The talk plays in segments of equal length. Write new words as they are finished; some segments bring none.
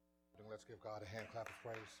Let's give God a hand clap of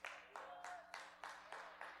praise.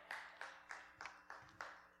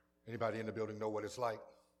 Anybody in the building know what it's like?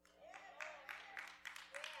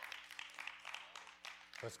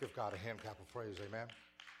 Let's give God a hand clap of praise, amen.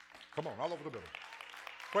 Come on, all over the building.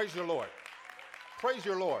 Praise your Lord. Praise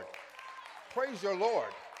your Lord. Praise your Lord.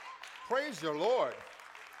 Praise your Lord.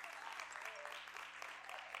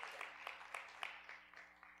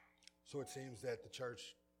 So it seems that the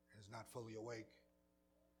church is not fully awake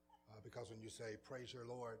because when you say, praise your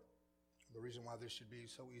Lord, the reason why this should be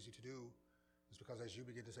so easy to do is because as you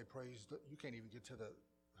begin to say praise, you can't even get to the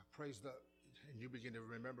praise the, and you begin to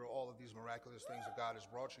remember all of these miraculous things that God has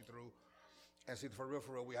brought you through. And see, for real,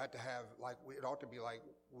 we had to have, it ought to be like,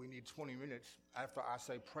 we need 20 minutes after I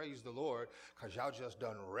say praise the Lord, because y'all just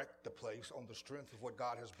done wrecked the place on the strength of what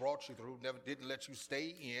God has brought you through, never didn't let you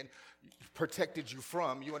stay in, protected you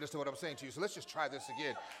from. You understand what I'm saying to you? So let's just try this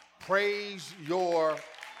again. Praise your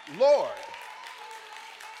Lord.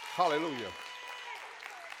 Hallelujah.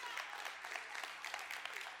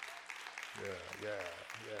 Yeah.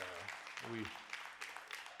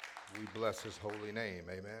 We bless his holy name.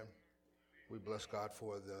 Amen. We bless God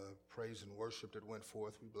for the praise and worship that went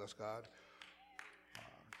forth. We bless God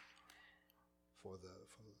for the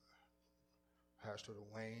Pastor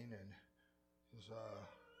Wayne and his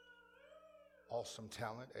awesome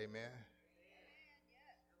talent. Amen.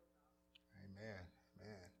 Amen.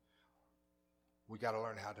 Amen. We got to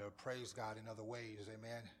learn how to praise God in other ways.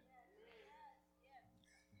 Amen.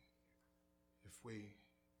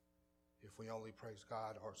 If we only praise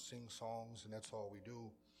God or sing songs and that's all we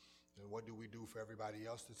do, then what do we do for everybody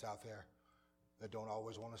else that's out there that don't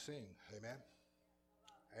always want to sing? Amen?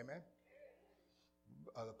 Amen?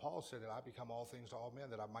 Paul said that I become all things to all men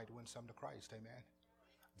that I might win some to Christ. Amen?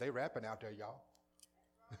 They rapping out there, y'all.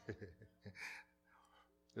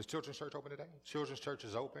 Is Children's Church open today? Children's Church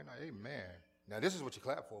is open. Amen. Now this is what you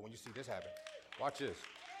clap for when you see this happen. Watch this.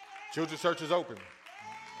 Children's Church is open.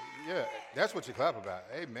 Yeah, that's what you clap about.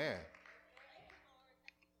 Amen.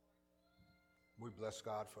 We bless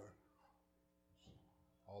God for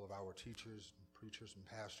all of our teachers and preachers and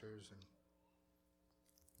pastors and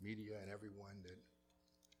media and everyone that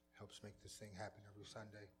helps make this thing happen every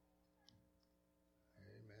Sunday.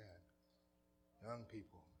 Amen. Young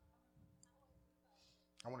people.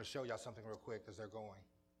 I want to show y'all something real quick as they're going.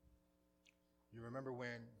 You remember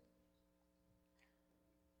when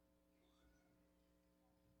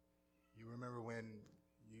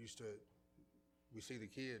you used to, we see the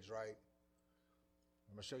kids, right?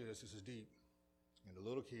 I'm going to show you this. This is deep. And the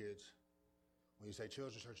little kids, when you say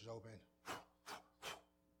Children's Church is open,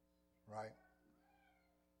 right?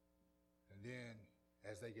 And then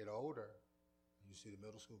as they get older, you see the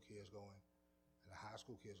middle school kids going and the high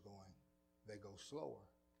school kids going, they go slower.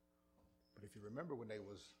 But if you remember when they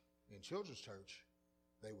was in Children's Church,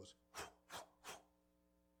 they was,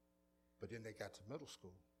 but then they got to middle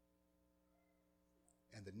school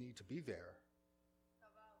and the need to be there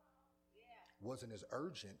wasn't as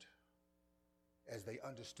urgent as they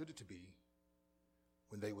understood it to be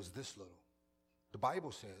when they was this little. The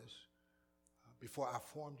Bible says, before I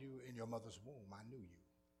formed you in your mother's womb, I knew you.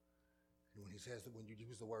 And when he says that when you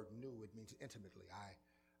use the word knew, it means intimately.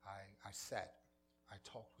 I sat, I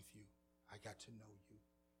talked with you, I got to know you,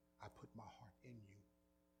 I put my heart in you.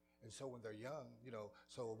 And so when they're young,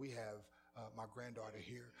 so we have my granddaughter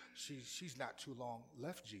here, she's not too long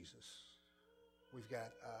left Jesus. We've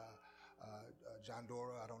got John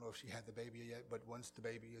Dora, I don't know if she had the baby yet, but once the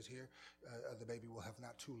baby is here, the baby will have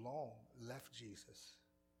not too long left Jesus.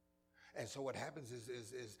 And so what happens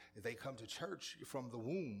is they come to church from the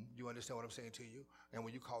womb. You understand what I'm saying to you? And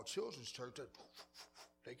when you call Children's Church,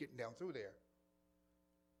 they're getting down through there.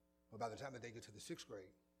 But by the time that they get to the 6th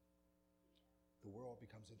grade, the world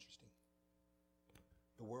becomes interesting.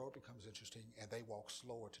 The world becomes interesting, and they walk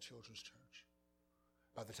slower to Children's Church.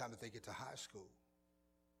 By the time that they get to high school,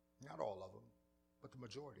 not all of them, but the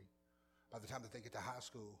majority. By the time that they get to high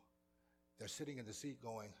school, they're sitting in the seat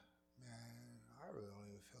going, man, I really don't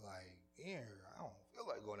even feel like being here. I don't feel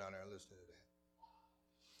like going down there and listening to that.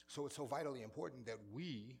 So it's so vitally important that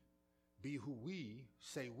we be who we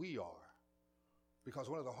say we are. Because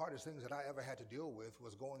one of the hardest things that I ever had to deal with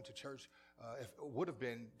was going to church,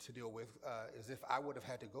 is if I would have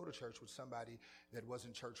had to go to church with somebody that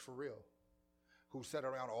wasn't church for real, who sat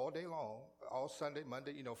around all day long, all Sunday,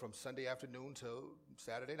 Monday, from Sunday afternoon till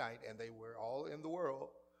Saturday night, and they were all in the world.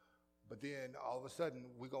 But then all of a sudden,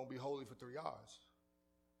 we're going to be holy for 3 hours.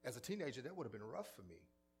 As a teenager, that would have been rough for me.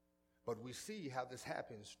 But we see how this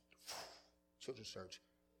happens. Children's Church,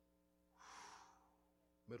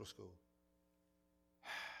 middle school,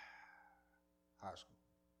 high school.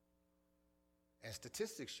 And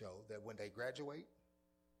statistics show that when they graduate,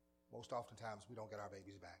 most oftentimes we don't get our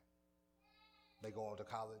babies back. They go on to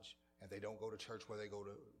college and they don't go to church where they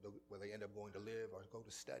end up going to live or go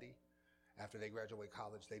to study. After they graduate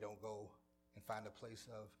college, they don't go and find a place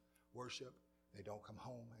of worship. They don't come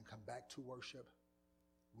home and come back to worship.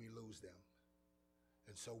 We lose them.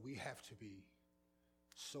 And so we have to be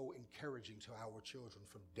so encouraging to our children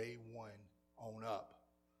from day one on up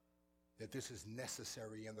that this is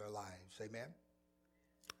necessary in their lives. Amen?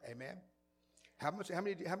 Amen? How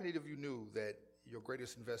many of you knew that your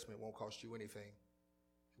greatest investment won't cost you anything?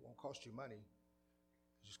 It won't cost you money.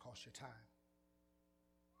 It just costs you time.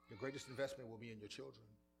 Your greatest investment will be in your children,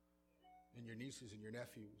 in your nieces and your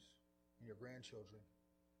nephews, and your grandchildren.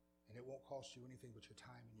 And it won't cost you anything but your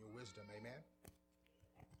time and your wisdom. Amen?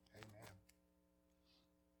 Amen.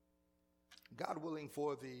 God willing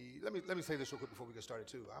for let me say this real quick before we get started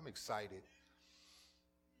too. I'm excited.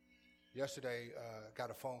 Yesterday,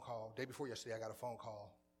 got a phone call. Day before yesterday, I got a phone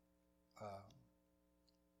call.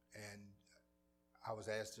 And I was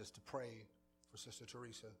asked just to pray for Sister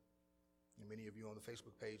Teresa. And many of you on the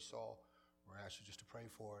Facebook page saw where I asked you just to pray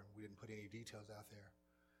for her, and we didn't put any details out there.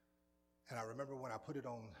 And I remember when I put it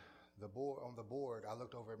on the board, I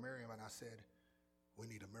looked over at Miriam and I said, we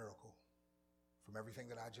need a miracle. From everything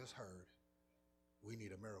that I just heard, we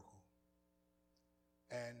need a miracle.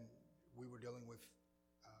 And we were dealing with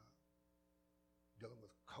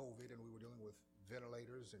COVID, and we were dealing with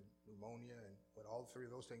ventilators and pneumonia, and when all three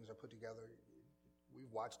of those things are put together,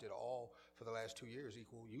 we've watched it all for the last 2 years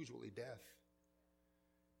equal usually death.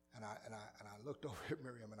 And I looked over at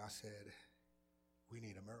Miriam and I said, we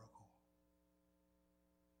need a miracle.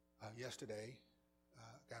 Yesterday,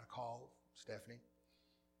 got a call, Stephanie,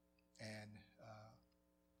 and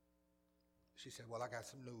she said, well, I got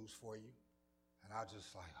some news for you. And I was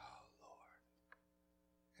just like, oh, Lord.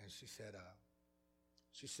 And she said,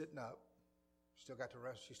 she's sitting up. Still got to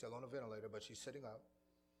rest. She's still on a ventilator, but she's sitting up.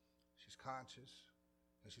 She's conscious,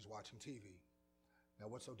 and she's watching TV. Now,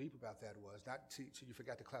 what's so deep about that was, not so you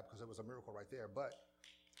forgot to clap because it was a miracle right there, but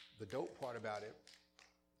the dope part about it,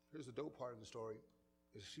 here's the dope part of the story,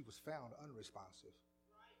 is she was found unresponsive.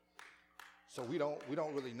 So we don't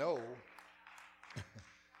really know,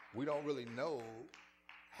 we don't really know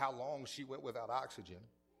how long she went without oxygen,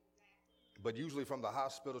 but usually from the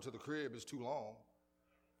hospital to the crib is too long.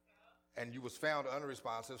 And you was found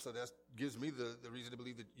unresponsive, so that gives me the reason to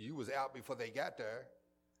believe that you was out before they got there,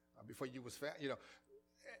 before you was found.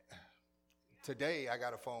 Today I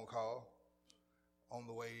got a phone call on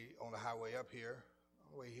the highway up here,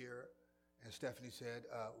 on the way here, and Stephanie said,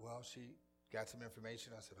 well, she got some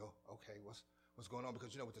information. I said, oh, okay, what's going on?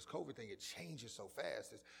 Because, with this COVID thing, it changes so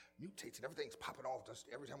fast. It mutates and everything's popping off just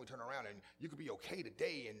every time we turn around, and you could be okay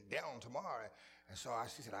today and down tomorrow. And so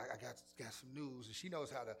she said, I got some news, and she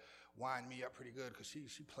knows how to wind me up pretty good because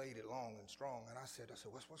she played it long and strong. And I said,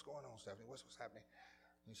 what's going on, Stephanie? What's happening?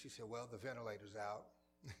 And she said, well, the ventilator's out.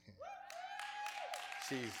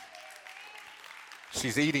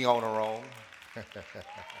 She's eating on her own.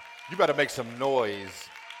 You better make some noise.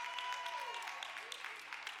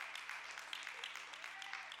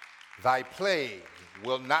 Thy plague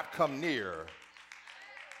will not come near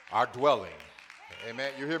our dwelling.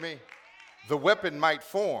 Amen. You hear me? The weapon might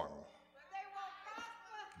form,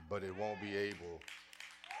 but it won't be able.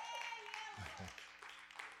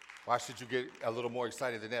 Why should you get a little more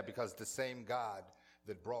excited than that? Because the same God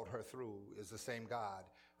that brought her through is the same God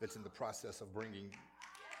that's in the process of bringing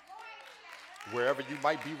wherever you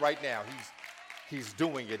might be right now. He's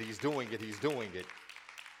doing it. He's doing it. He's doing it.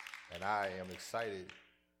 And I am excited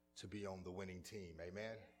to be on the winning team.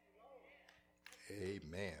 Amen.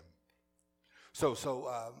 Amen. So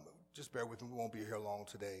just bear with me. We won't be here long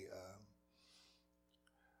today.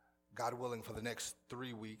 God willing, for the next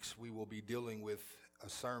 3 weeks, we will be dealing with a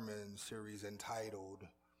sermon series entitled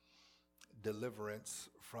Deliverance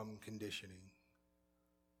from Conditioning.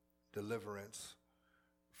 Deliverance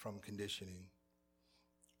from Conditioning.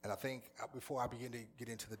 And I think before I begin to get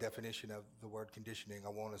into the definition of the word conditioning, I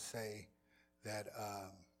want to say that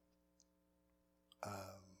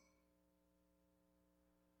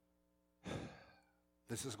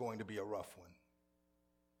this is going to be a rough one.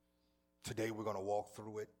 Today we're going to walk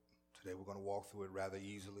through it. Today we're going to walk through it rather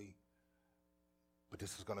easily. But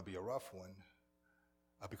this is going to be a rough one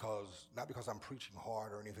not because I'm preaching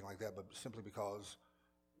hard or anything like that, but simply because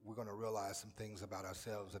we're going to realize some things about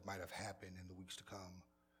ourselves that might have happened in the weeks to come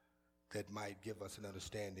that might give us an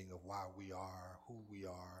understanding of why we are, who we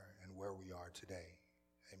are, and where we are today.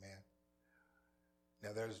 Amen.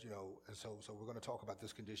 Now there's, and so we're going to talk about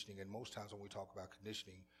this conditioning, and most times when we talk about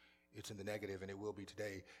conditioning, it's in the negative, and it will be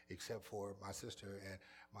today, except for my sister and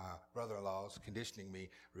my brother-in-law's conditioning me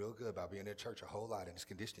real good about being in church a whole lot, and his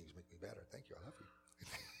conditionings make me better. Thank you. I love you.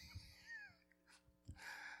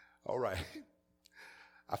 All right.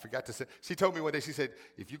 I forgot to say, she told me one day, she said,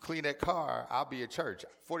 if you clean that car, I'll be at church.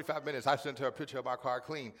 45 minutes, I sent her a picture of my car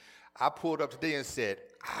clean. I pulled up today and said,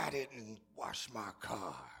 I didn't wash my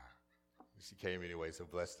car. She came anyway, so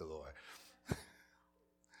bless the Lord.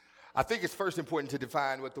 I think it's first important to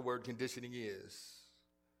define what the word conditioning is.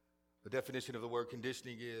 The definition of the word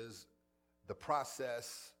conditioning is the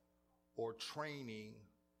process or training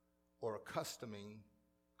or accustoming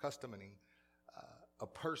a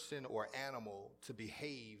person or animal to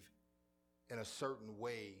behave in a certain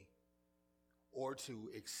way or to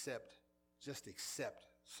accept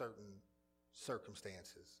certain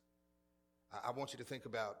circumstances. I want you to think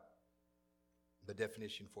about the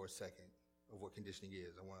definition for a second of what conditioning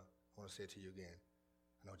is. I want to say it to you again.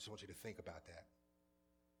 I just want you to think about that.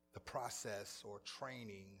 The process or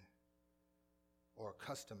training or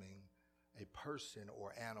accustoming a person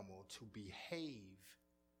or animal to behave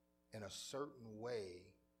in a certain way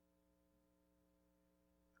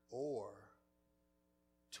or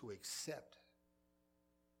to accept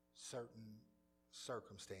certain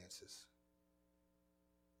circumstances.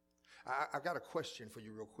 I've got a question for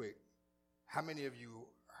you real quick. How many of you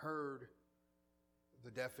heard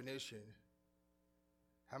the definition?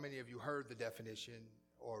 How many of you heard the definition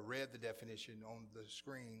or read the definition on the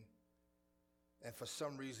screen and for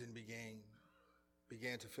some reason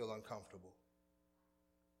began to feel uncomfortable?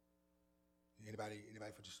 Anybody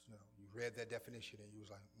for just, you read that definition and you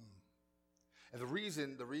was like, And the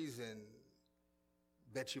reason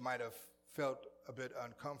that you might have felt a bit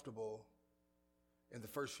uncomfortable in the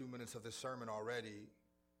first few minutes of this sermon already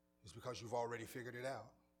is because you've already figured it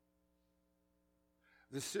out.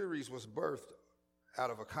 This series was birthed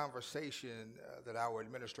out of a conversation that our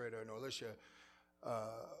administrator, Norlicia,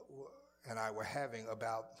 and I were having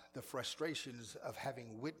about the frustrations of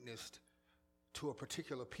having witnessed to a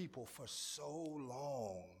particular people for so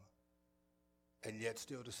long and yet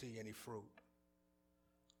still to see any fruit.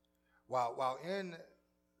 While in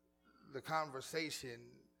the conversation,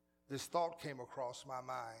 this thought came across my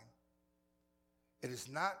mind. It is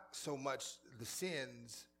not so much the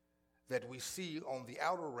sins that we see on the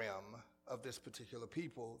outer realm of these particular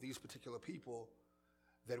people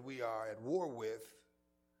that we are at war with,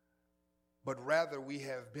 but rather we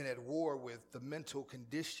have been at war with the mental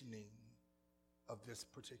conditioning of this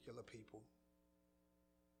particular people.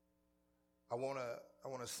 I want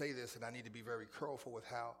to say this, and I need to be very careful with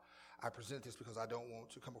how I present this because I don't want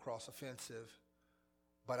to come across offensive,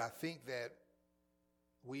 but I think that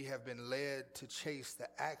we have been led to chase the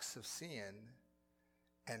acts of sin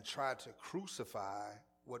and try to crucify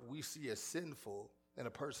what we see as sinful in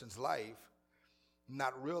a person's life,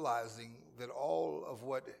 not realizing that all of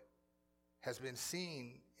what has been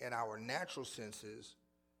seen in our natural senses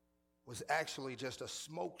was actually just a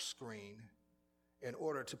smoke screen in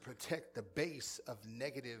order to protect the base of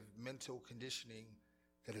negative mental conditioning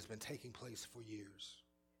that has been taking place for years.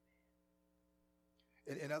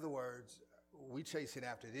 In other words, we chasing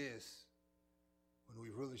after this when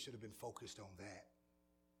we really should have been focused on that.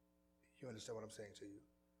 You understand what I'm saying to you?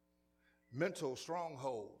 Mental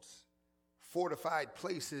strongholds, fortified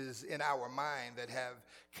places in our mind that have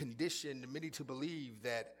conditioned many to believe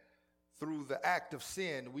that through the act of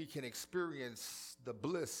sin, we can experience the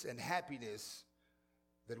bliss and happiness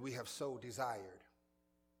that we have so desired.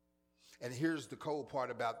 And here's the cold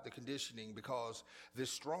part about the conditioning, because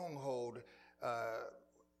this stronghold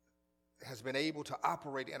has been able to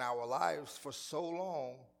operate in our lives for so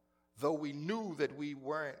long, though we knew that we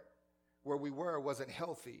weren't, where we were wasn't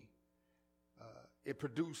healthy. It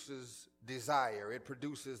produces desire. It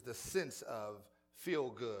produces the sense of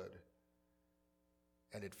feel good.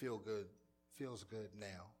 And it feels good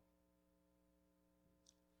now.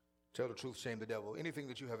 Tell the truth, shame the devil. Anything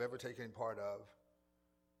that you have ever taken part of,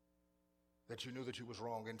 that you knew that you was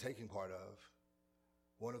wrong in taking part of,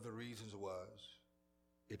 one of the reasons was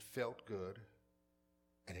it felt good,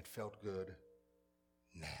 and it felt good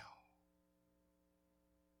now.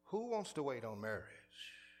 Who wants to wait on marriage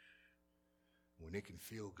when it can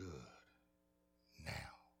feel good now?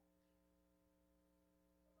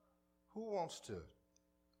 Who wants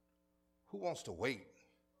to wait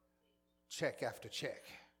check after check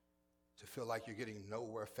to feel like you're getting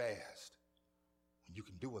nowhere fast when you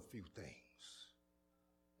can do a few things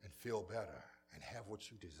and feel better and have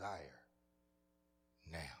what you desire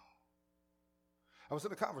now? I was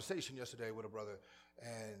in a conversation yesterday with a brother,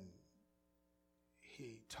 and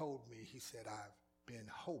he told me, he said, I've been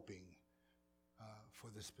hoping for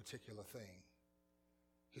this particular thing.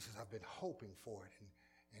 He says, I've been hoping for it.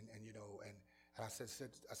 And I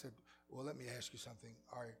said, well, let me ask you something.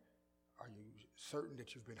 Are you certain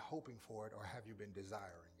that you've been hoping for it, or have you been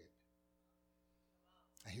desiring it?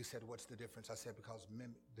 And he said, what's the difference? I said, because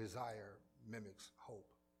desire mimics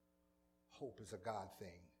hope. Hope is a God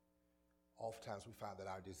thing. Oftentimes we find that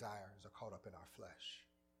our desires are caught up in our flesh.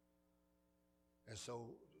 And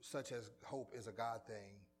so, such as hope is a God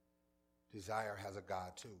thing, desire has a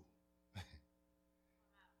God too.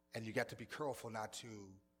 And you got to be careful not to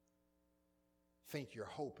think you're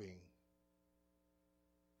hoping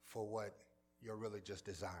for what you're really just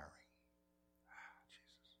desiring.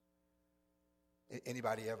 Jesus.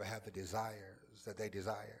 Anybody ever have the desires that they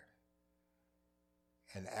desired?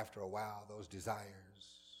 And after a while, those desires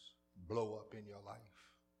blow up in your life?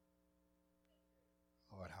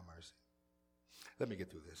 Lord, have mercy. Let me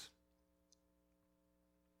get through this.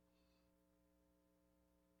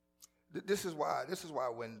 This is why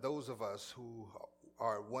when those of us who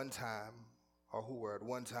are at one time, or who were at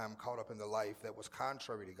one time caught up in the life that was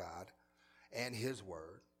contrary to God and his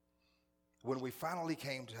word, when we finally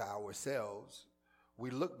came to ourselves, we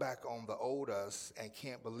look back on the old us and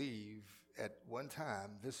can't believe at one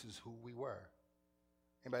time this is who we were.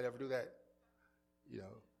 Anybody ever do that? You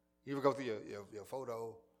ever go through your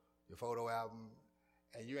photo album,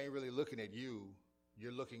 and you ain't really looking at you,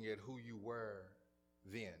 you're looking at who you were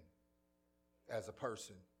then as a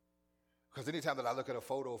person. Because anytime that I look at a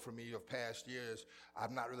photo from me of past years,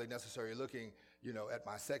 I'm not really necessarily looking, at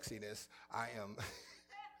my sexiness. I am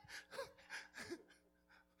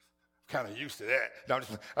kind of used to that. No,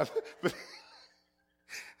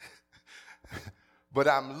 but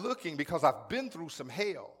I'm looking because I've been through some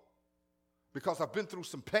hell, because I've been through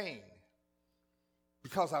some pain,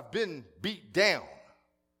 because I've been beat down.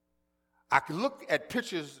 I can look at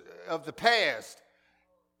pictures of the past,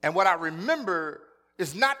 and what I remember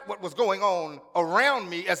is not what was going on around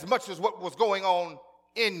me as much as what was going on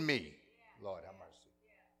in me. Lord have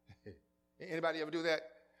mercy. Anybody ever do that?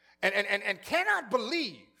 And cannot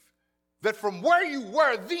believe that from where you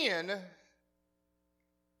were then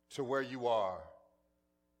to where you are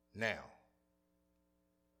now.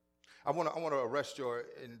 I want to arrest your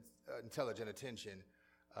intelligent attention.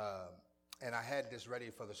 And I had this ready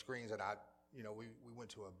for the screens, and we went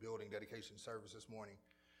to a building dedication service this morning.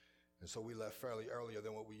 And so we left fairly earlier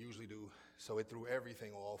than what we usually do, so it threw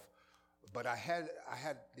everything off. But I had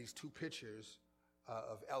these two pictures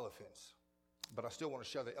of elephants, but I still want to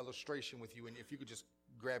share the illustration with you, and if you could just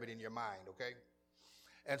grab it in your mind, okay?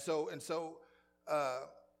 And so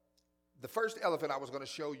the first elephant I was going to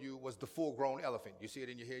show you was the full-grown elephant. You see it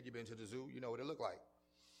in your head. You've been to the zoo. You know what it looked like.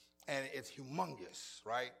 And it's humongous,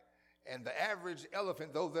 right? And the average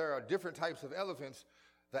elephant, though there are different types of elephants,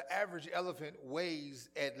 the average elephant weighs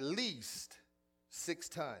at least 6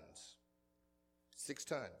 tons. 6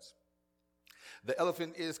 tons. The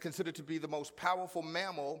elephant is considered to be the most powerful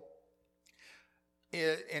mammal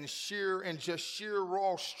in just sheer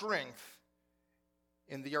raw strength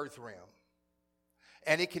in the earth realm.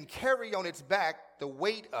 And it can carry on its back the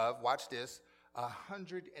weight of, watch this,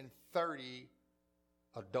 130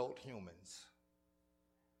 adult humans.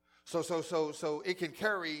 So it can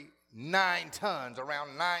carry 9 tons,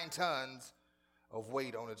 around 9 tons of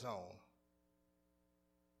weight on its own.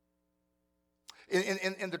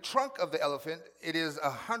 In the trunk of the elephant, it is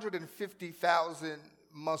 150,000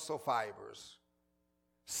 muscle fibers,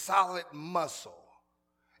 solid muscle.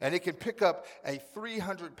 And it can pick up a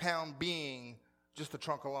 300-pound being, just the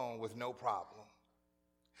trunk alone, with no problem.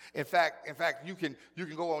 In fact, you can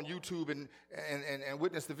go on YouTube and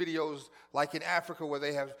witness the videos like in Africa where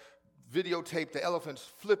they have videotaped the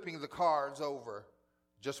elephants flipping the cars over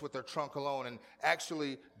just with their trunk alone and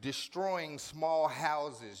actually destroying small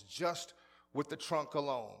houses just with the trunk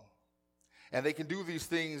alone. And they can do these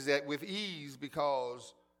things with ease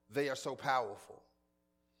because they are so powerful.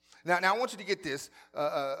 Now I want you to get this.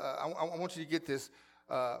 I want you to get this.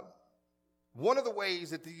 One of the ways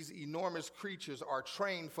that these enormous creatures are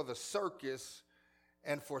trained for the circus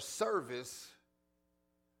and for service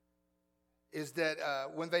is that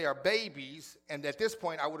when they are babies, and at this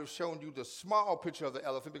point I would have shown you the small picture of the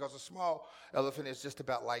elephant because a small elephant is just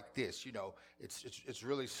about like this. It's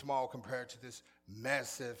really small compared to this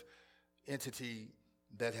massive entity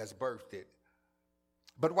that has birthed it.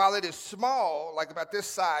 But while it is small, like about this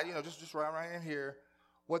side, just right in here,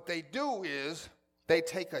 what they do is they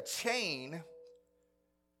take a chain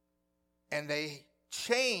and they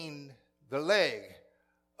chain the leg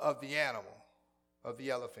of the animal, of the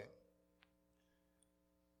elephant.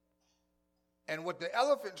 And what the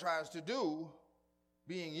elephant tries to do,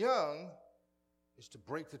 being young, is to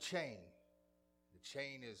break the chain. The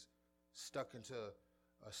chain is stuck into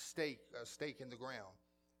a stake in the ground.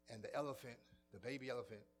 And the elephant, the baby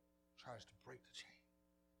elephant, tries to break the chain.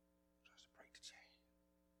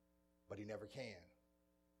 But he never can.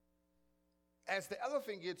 As the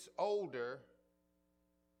elephant gets older,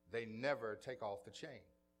 they never take off the chain.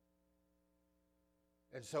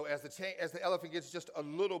 And so as the elephant gets just a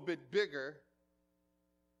little bit bigger,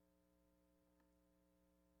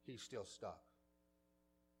 he's still stuck.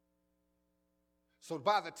 So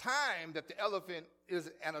by the time that the elephant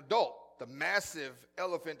is an adult, the massive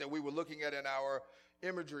elephant that we were looking at in our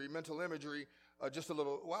mental imagery, just a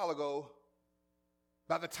little while ago,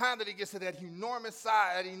 by the time that he gets to that enormous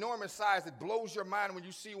size that blows your mind when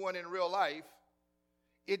you see one in real life,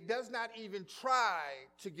 it does not even try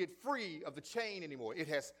to get free of the chain anymore. It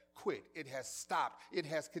has quit. It has stopped. It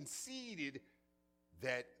has conceded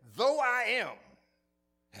that though I am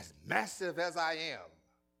as massive as I am,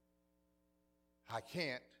 I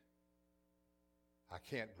can't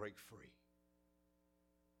break free.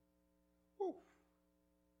 Whew.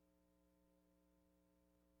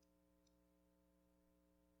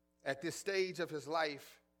 At this stage of his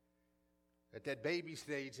life, at that baby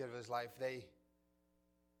stage of his life, they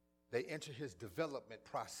enter his development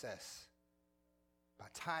process by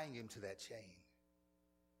tying him to that chain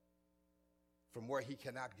from where he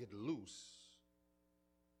cannot get loose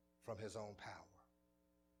from his own power.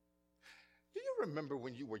 Do you remember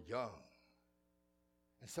when you were young?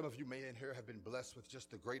 And some of you may in here have been blessed with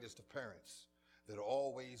just the greatest of parents that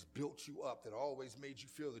always built you up, that always made you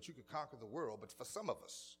feel that you could conquer the world. But for some of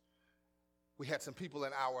us, we had some people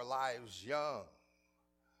in our lives young,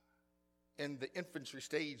 in the infantry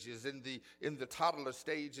stages, in the toddler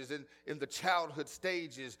stages, in the childhood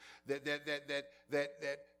stages, that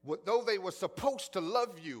though they were supposed to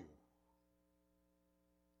love you,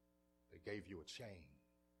 they gave you a chain.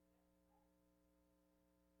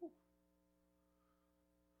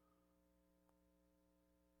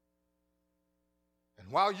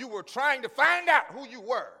 And while you were trying to find out who you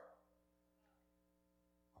were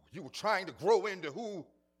trying to grow into who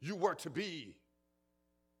you were to be,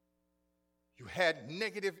 you had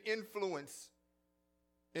negative influence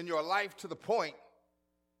in your life to the point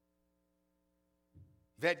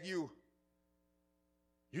that you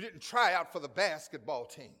didn't try out for the basketball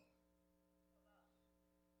team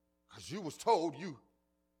because you was told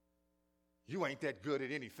you ain't that good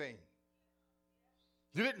at anything.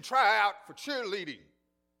 You didn't try out for cheerleading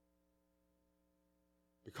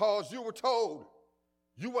because you were told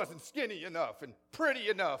you wasn't skinny enough and pretty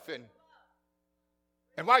enough. And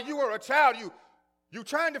while you were a child, you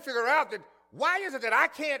trying to figure out that why is it that I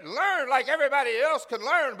can't learn like everybody else can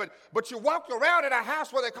learn, but you walked around in a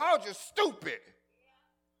house where they called you stupid.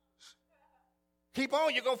 Keep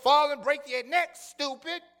on, you're going to fall and break your neck,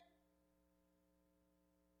 stupid.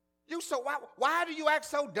 Why do you act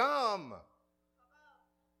so dumb?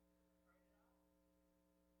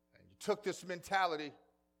 And you took this mentality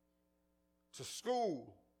to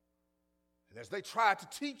school, and as they tried to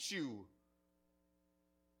teach you,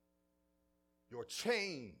 your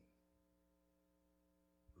chain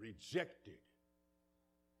rejected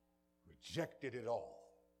it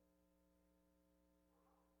all.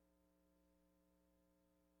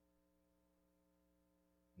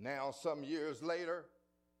 Now, some years later,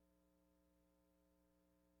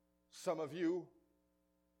 some of you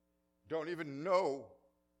don't even know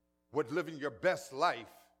what living your best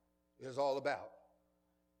life is all about.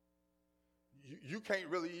 You can't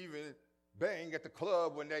really even bang at the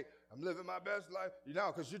club when I'm living my best life,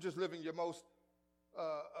 because you're just living your most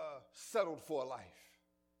settled for life.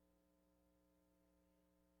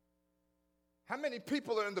 How many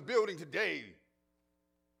people are in the building today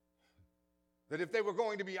that if they were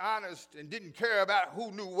going to be honest and didn't care about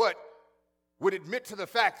who knew what, would admit to the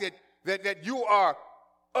fact that you are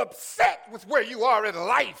upset with where you are in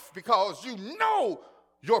life because you know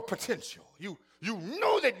your potential. You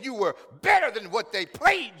know that you were better than what they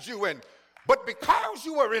played you in. But because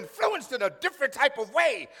you were influenced in a different type of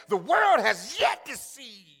way, the world has yet to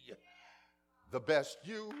see the best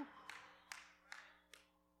you.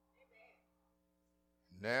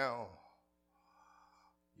 Now,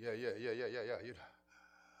 yeah. I'm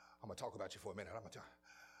going to talk about you for a minute.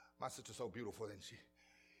 My sister's so beautiful, and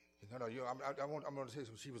I'm going to say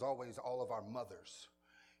she was always all of our mothers.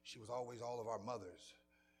 She was always all of our mothers.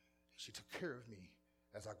 She took care of me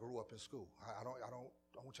as I grew up in school. I don't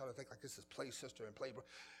want y'all to think like this is play sister and play brother.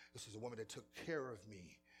 This is a woman that took care of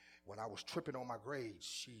me When I was tripping on my grades,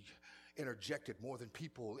 she interjected more than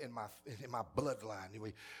people in my bloodline.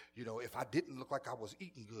 Anyway, if I didn't look like I was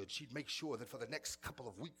eating good, she'd make sure that for the next couple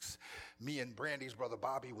of weeks, me and Brandy's brother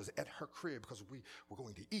Bobby was at her crib because we were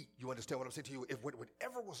going to eat. You understand what I'm saying to you? If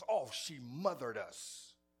whatever was off, she mothered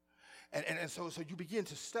us. And so you begin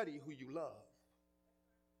to study who you love.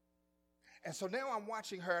 And so now I'm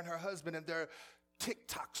watching her and her husband, and they're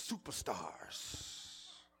TikTok superstars.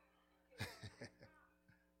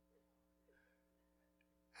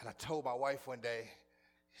 And I told my wife one day,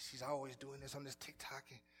 she's always doing this on this TikTok,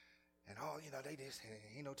 and all, they just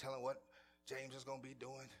ain't no telling what James is going to be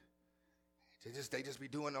doing. They just be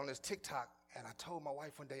doing on this TikTok. And I told my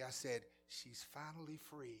wife one day, I said, she's finally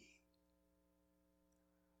free.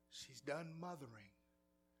 She's done mothering.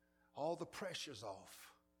 All the pressure's off,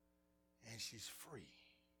 and she's free.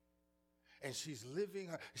 And she's living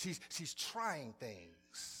she's trying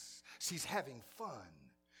things. She's having fun.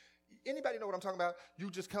 Anybody know what I'm talking about? You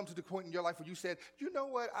just come to the point in your life where you said, you know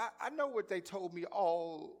what, I know what they told me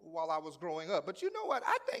all while I was growing up, but you know what,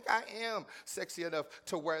 I think I am sexy enough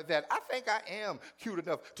to wear that. I think I am cute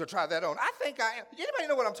enough to try that on. I think I am. Anybody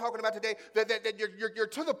know what I'm talking about today? That you're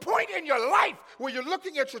to the point in your life where you're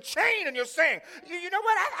looking at your chain and you're saying, you know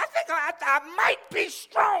what, I think I might be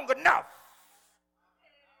strong enough.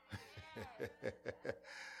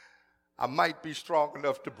 I might be strong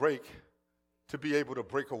enough to be able to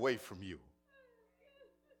break away from you.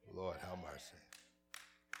 Lord, have mercy.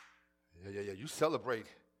 Yeah. You celebrate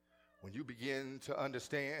when you begin to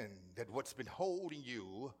understand that what's been holding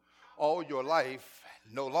you all your life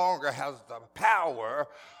no longer has the power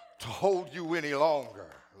to hold you any longer.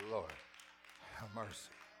 Lord, have mercy.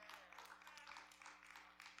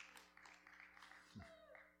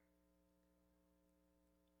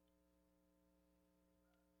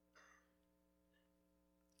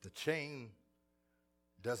 The chain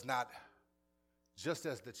does not, just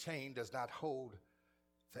as the chain does not hold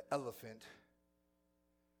the elephant,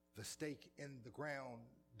 the stake in the ground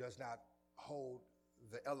does not hold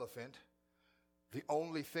the elephant. The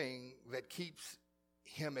only thing that keeps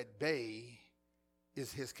him at bay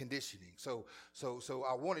is his conditioning. So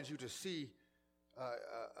I wanted you to see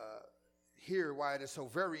here why it is so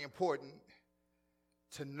very important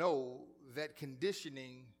to know that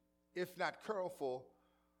conditioning, if not careful,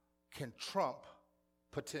 can trump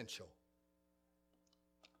potential.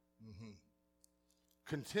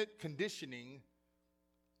 Conditioning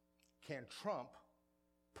can trump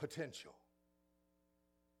potential.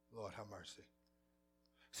 Lord, have mercy.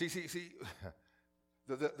 See,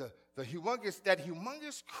 the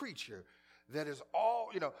humongous creature that is all,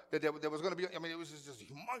 that there was going to be, it was just this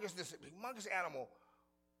humongous animal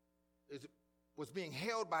was being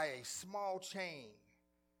held by a small chain.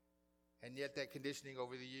 And yet that conditioning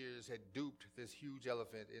over the years had duped this huge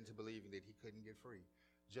elephant into believing that he couldn't get free.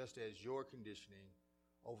 Just as your conditioning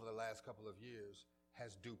over the last couple of years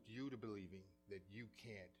has duped you to believing that you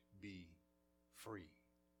can't be free.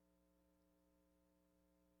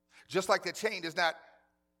 Just like the chain does not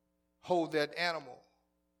hold that animal,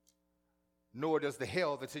 nor does the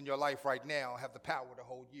hell that's in your life right now have the power to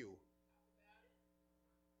hold you.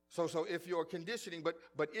 So if your conditioning,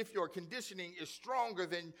 but if your conditioning is stronger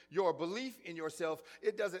than your belief in yourself,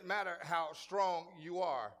 it doesn't matter how strong you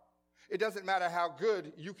are. It doesn't matter how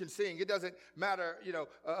good you can sing. It doesn't matter,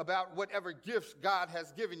 about whatever gifts God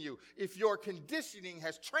has given you. If your conditioning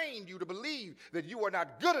has trained you to believe that you are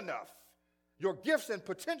not good enough, your gifts and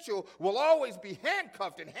potential will always be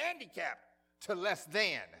handcuffed and handicapped to less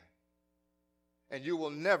than. And you will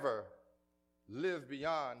never live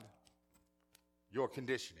beyond your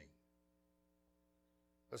conditioning.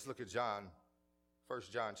 Let's look at John, 1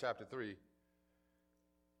 John chapter 3,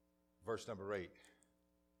 verse number 8.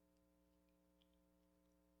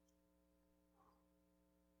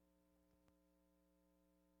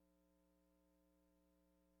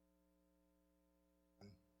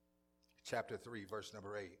 Chapter 3, verse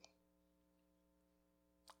number 8.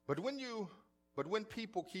 But when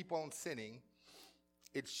people keep on sinning,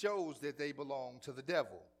 it shows that they belong to the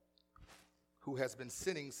devil, who has been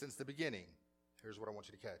sinning since the beginning. Here's what I want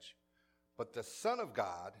you to catch. But the Son of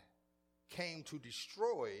God came to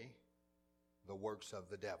destroy the works of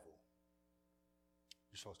the devil.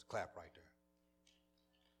 You're supposed to clap right there.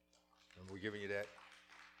 Remember we giving you that?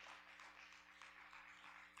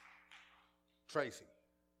 Tracy,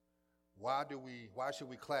 why should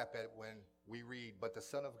we clap at when we read, but the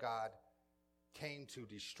Son of God came to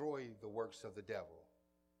destroy the works of the devil?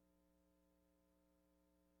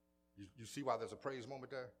 You see why there's a praise moment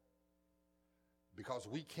there? Because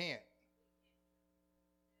we can't.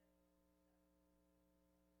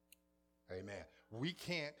 Amen. We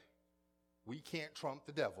can't We can't trump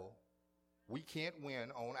the devil. We can't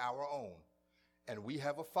win on our own. And we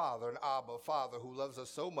have a Father, an Abba Father, who loves us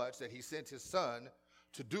so much that he sent his Son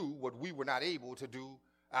to do what we were not able to do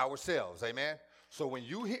ourselves. Amen? So when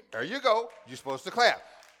you hear, there you go, you're supposed to clap.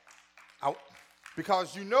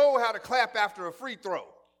 Because you know how to clap after a free throw.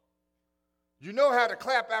 You know how to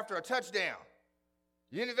clap after a touchdown.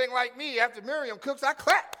 You anything like me, after Miriam cooks, I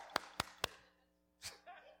clap.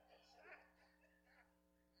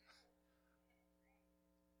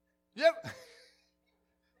 Yep.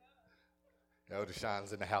 Elder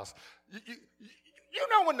Sean's in the house. You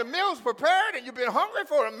know when the meal's prepared and you've been hungry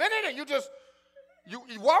for a minute and you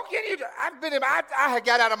walk in, I had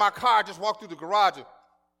got out of my car, just walked through the garage.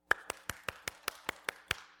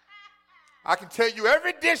 I can tell you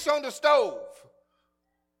every dish on the stove.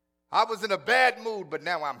 I was in a bad mood, but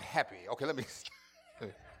now I'm happy. Okay, let me.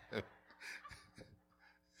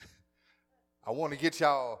 I want to get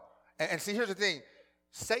y'all. And see, here's the thing.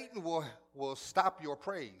 Satan will stop your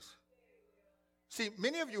praise. See,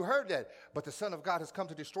 many of you heard that, but the Son of God has come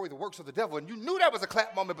to destroy the works of the devil. And you knew that was a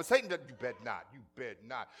clap moment, but Satan said, you bet not, you bet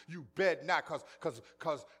not, you bet not.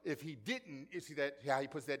 Because if he didn't, you see that, how he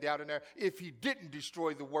puts that down in there? If he didn't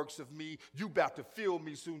destroy the works of me, you about to feel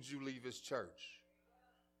me soon as you leave his church.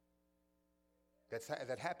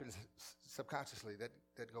 That happens subconsciously.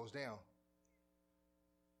 That goes down.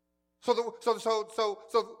 So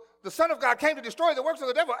the Son of God came to destroy the works of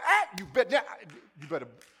the devil. You better.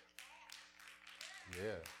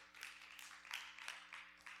 Yeah.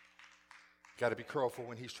 Got to be careful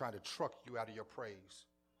when he's trying to truck you out of your praise.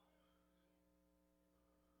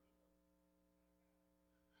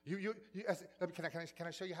 Can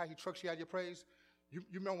I show you how he trucks you out of your praise?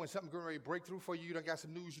 You know when something's getting ready to break through for you, you done got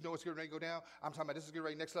some news, you know it's getting ready to go down. I'm talking about this is getting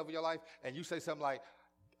ready next level of your life, and you say something like,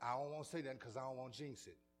 I don't want to say that because I don't want to jinx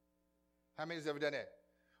it. How many has ever done that?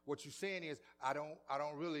 What you're saying is, I don't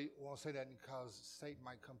really want to say that because Satan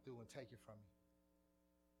might come through and take it from me.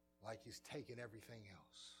 Like he's taking everything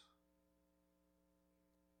else.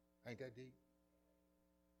 Ain't that deep?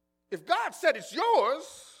 If God said it's yours,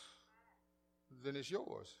 then it's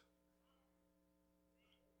yours.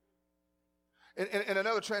 In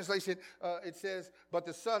another translation, it says, but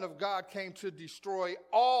the Son of God came to destroy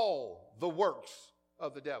all the works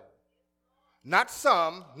of the devil. Not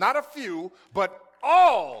some, not a few, but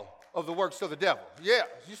all of the works of the devil. Yeah,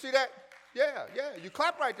 you see that? Yeah. You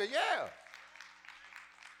clap right there, yeah.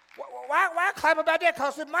 Why clap about that?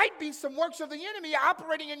 Because it might be some works of the enemy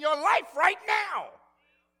operating in your life right now.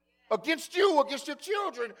 Against you, against your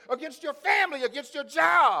children, against your family, against your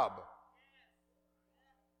job.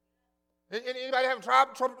 Anybody having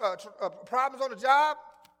problems on the job?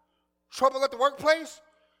 Trouble at the workplace?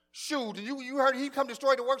 Shoot, you heard he come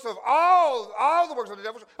destroy the works of all the works of the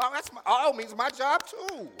devil. All means my job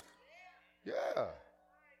too. Yeah.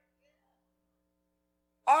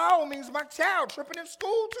 All means my child tripping in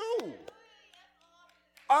school too.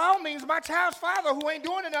 All means my child's father who ain't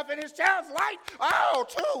doing enough in his child's life. All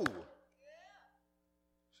too.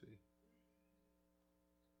 See.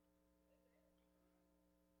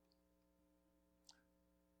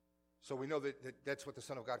 So we know that's what the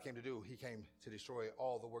Son of God came to do. He came to destroy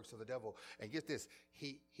all the works of the devil. And get this,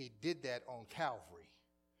 he did that on Calvary.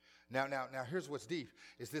 Now here's what's deep.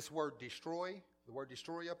 Is this word destroy, the word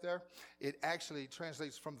destroy up there, it actually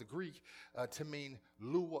translates from the Greek to mean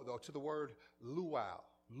to the word luau,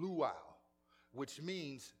 which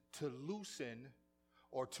means to loosen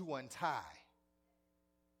or to untie.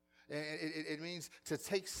 And it means to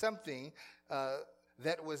take something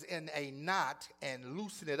that was in a knot and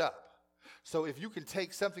loosen it up. So if you can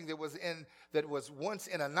take something that was once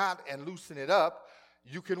in a knot and loosen it up,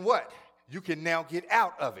 you can what? You can now get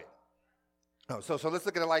out of it. So let's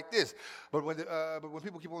look at it like this. But when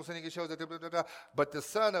people keep on saying it shows that, but the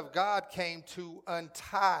Son of God came to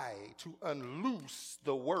unloose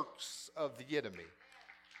the works of the enemy.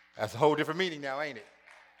 That's a whole different meaning now, ain't it?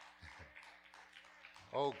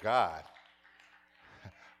 Oh God.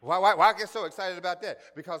 Why get so excited about that?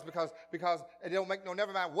 Because it don't make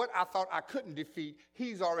never mind what I thought I couldn't defeat,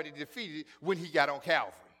 he's already defeated when he got on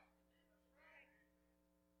Calvary.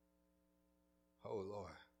 Oh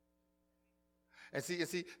Lord. And see,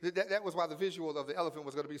 that was why the visual of the elephant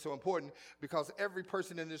was going to be so important, because every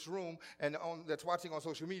person in this room and that's watching on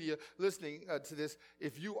social media, listening to this,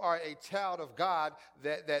 if you are a child of God,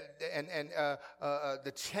 the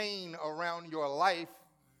chain around your life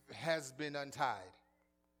has been untied.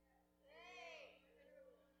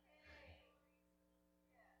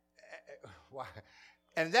 Why?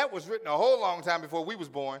 And that was written a whole long time before we was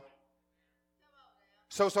born.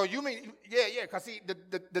 So you mean, yeah, because see,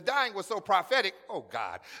 the dying was so prophetic. Oh,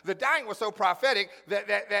 God. The dying was so prophetic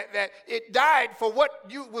that it died for what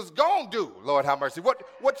you was going to do, Lord have mercy.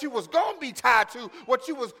 What you was going to be tied to, what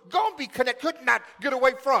you was going to be connected, could not get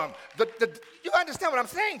away from. You understand what I'm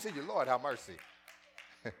saying to you, Lord have mercy.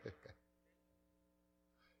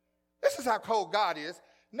 This is how cold God is.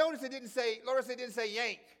 Notice it didn't say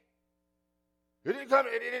yank. It didn't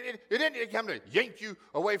come to yank you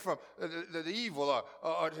away from the evil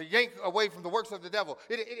or to yank away from the works of the devil.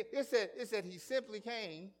 It said he simply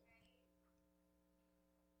came.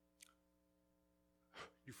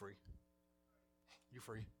 You free. You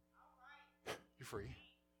free. You free.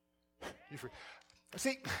 You free.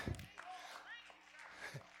 See,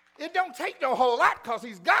 it don't take no whole lot because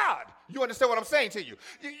he's God. You understand what I'm saying to you?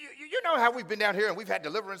 You know how we've been down here and we've had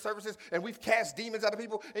deliverance services and we've cast demons out of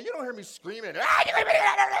people and you don't hear me screaming,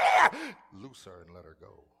 loose her and let her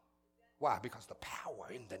go. Why? Because the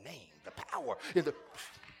power in the name, the power in the...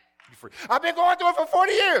 You're free. I've been going through it for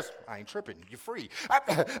 40 years. I ain't tripping. You're free.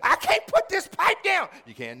 I can't put this pipe down.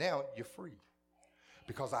 You can now. You're free.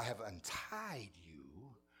 Because I have untied you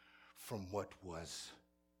from what was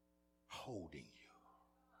holding you.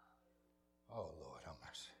 Oh, Lord, have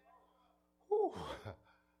mercy. Whew.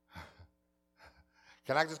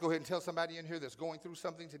 Can I just go ahead and tell somebody in here that's going through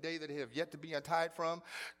something today that they have yet to be untied from?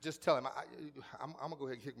 Just tell them, I'm going to go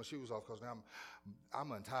ahead and kick my shoes off because now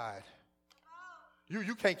I'm untied.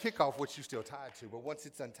 You can't kick off what you're still tied to, but once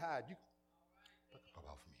it's untied, you come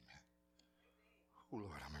off me, man. Oh,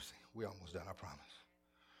 Lord, have mercy. We're almost done, I promise.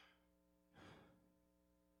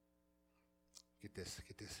 Get this.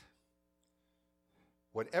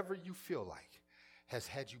 Whatever you feel like has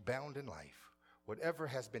had you bound in life, whatever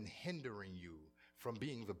has been hindering you from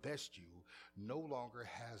being the best you, no longer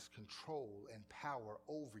has control and power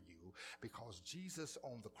over you because Jesus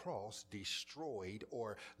on the cross destroyed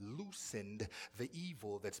or loosened the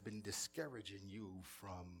evil that's been discouraging you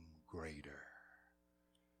from greater.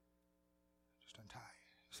 Just untie.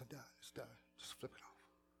 It's done. It's done. Just flip it off.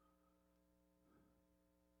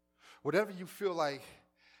 Whatever you feel like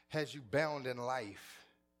has you bound in life,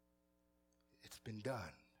 it's been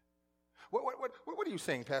done. What are you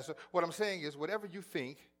saying, Pastor? What I'm saying is whatever you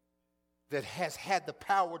think that has had the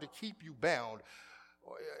power to keep you bound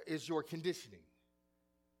is your conditioning.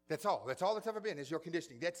 That's all. That's all it's ever been is your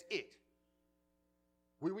conditioning. That's it.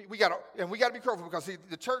 We got to be careful because see,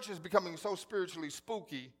 the church is becoming so spiritually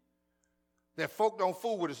spooky that folk don't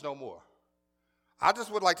fool with us no more. I just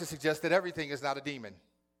would like to suggest that everything is not a demon.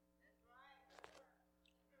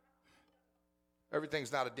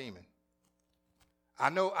 Everything's not a demon. I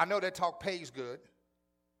know that talk pays good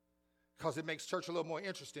because it makes church a little more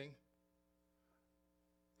interesting.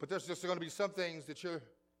 But there's just going to be some things that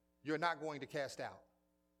you're not going to cast out.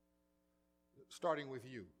 Starting with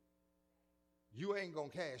you. You ain't going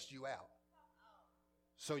to cast you out.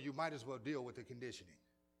 So you might as well deal with the conditioning.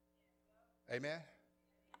 Amen?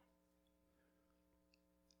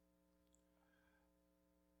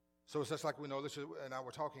 So it's just like we know, Alicia and I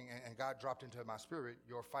were talking, and God dropped into my spirit,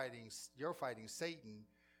 you're fighting Satan,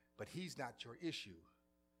 but he's not your issue.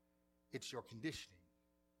 It's your conditioning.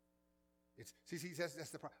 That's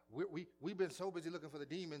the problem. We've been so busy looking for the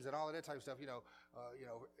demons and all of that type of stuff,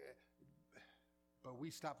 but we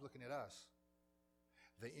stopped looking at us.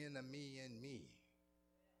 The enemy in me.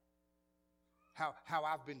 How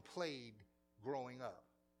I've been played growing up.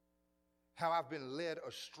 How I've been led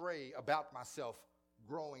astray about myself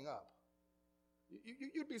growing up.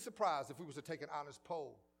 You'd be surprised if we was to take an honest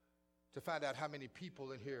poll to find out how many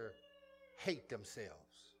people in here hate themselves.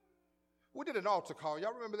 We did an altar call.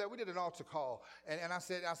 Y'all remember that? We did an altar call. And I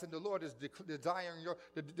said, the Lord is desiring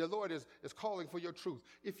the Lord is calling for your truth.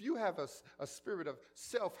 If you have a spirit of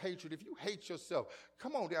self-hatred, if you hate yourself,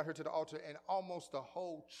 come on down here to the altar. And almost the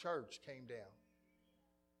whole church came down.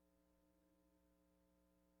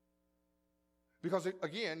 Because,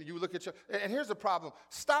 again, you look at and here's the problem.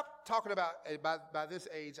 Stop talking about, by this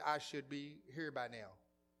age, I should be here by now.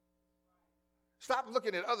 Stop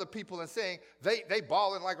looking at other people and saying, they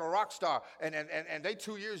balling like a rock star, and they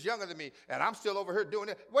 2 years younger than me, and I'm still over here doing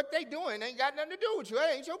it. What they doing ain't got nothing to do with you.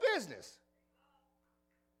 That ain't your business.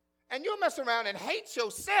 And you'll mess around and hate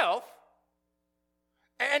yourself,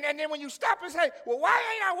 and then when you stop and say, well, why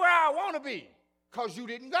ain't I where I want to be? Because you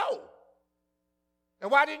didn't go. And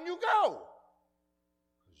why didn't you go?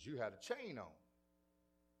 You had a chain on.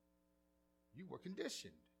 You were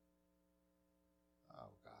conditioned. Oh,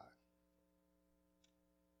 God.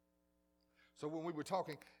 So when we were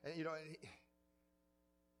talking, and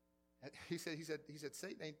he said,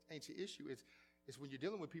 Satan ain't your issue. It's when you're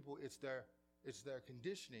dealing with people, it's their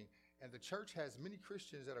conditioning. And the church has many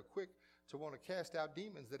Christians that are quick to want to cast out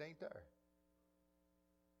demons that ain't there.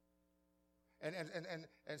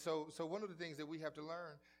 And so one of the things that we have to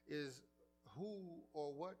learn is who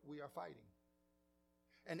or what we are fighting.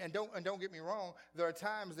 And don't get me wrong, there are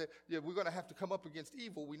times that we're going to have to come up against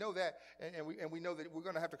evil. We know that, and we know that we're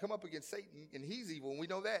going to have to come up against Satan, and he's evil, and we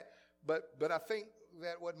know that. But I think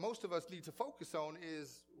that what most of us need to focus on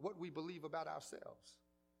is what we believe about ourselves.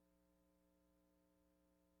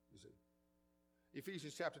 You see,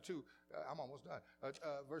 Ephesians chapter 2, I'm almost done,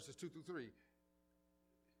 verses 2 through 3.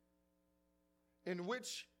 In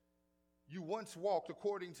which you once walked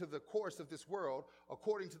according to the course of this world,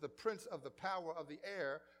 according to the prince of the power of the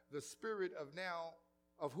air, the spirit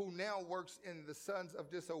of who now works in the sons of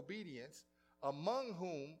disobedience, among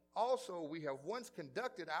whom also we have once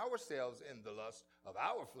conducted ourselves in the lust of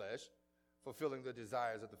our flesh, fulfilling the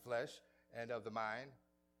desires of the flesh and of the mind,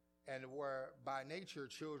 and were by nature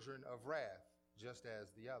children of wrath, just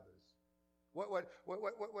as the others.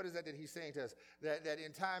 What is that he's saying to us? That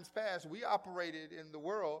in times past, we operated in the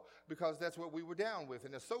world because that's what we were down with.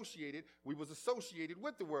 And we was associated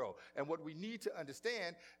with the world. And what we need to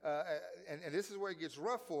understand, and this is where it gets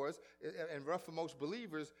rough for us, and rough for most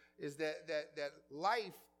believers, is that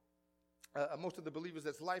life, most of the believers,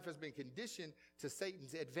 that life has been conditioned to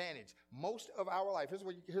Satan's advantage. Most of our life,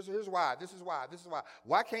 here's why. This is why.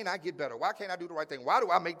 Why can't I get better? Why can't I do the right thing? Why do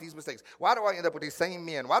I make these mistakes? Why do I end up with these same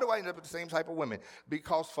men? Why do I end up with the same type of women?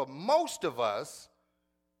 Because for most of us,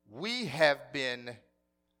 we have been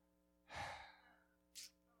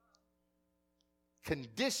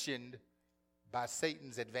conditioned by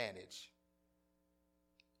Satan's advantage.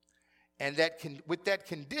 And with that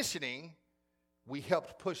conditioning, we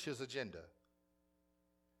helped push his agenda.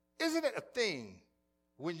 Isn't it a thing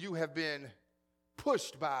when you have been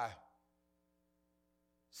pushed by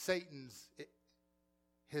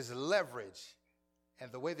his leverage,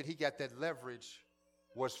 and the way that he got that leverage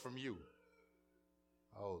was from you?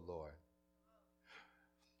 Oh, Lord.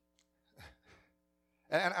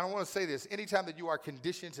 And I want to say this. Anytime that you are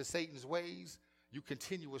conditioned to Satan's ways, you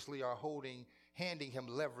continuously are handing him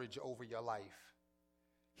leverage over your life.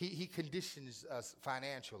 He conditions us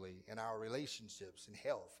financially in our relationships and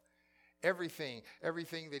health. Everything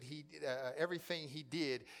that he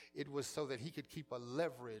did, it was so that he could keep a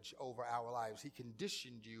leverage over our lives. He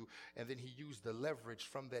conditioned you, and then he used the leverage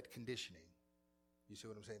from that conditioning. You see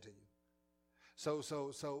what I'm saying to you?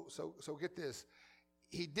 So get this.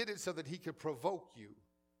 He did it so that he could provoke you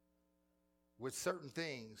with certain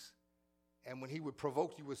things, and when he would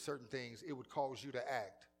provoke you with certain things, it would cause you to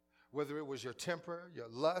act. Whether it was your temper, your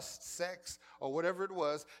lust, sex, or whatever it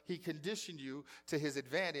was, he conditioned you to his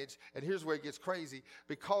advantage. And here's where it gets crazy.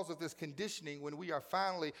 Because of this conditioning, when we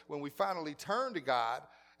finally turn to God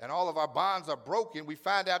and all of our bonds are broken, we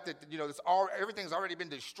find out that everything's already been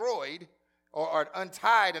destroyed or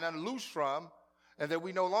untied and unloosed from, and that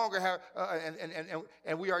we no longer have,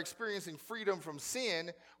 and we are experiencing freedom from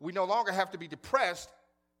sin. We no longer have to be depressed.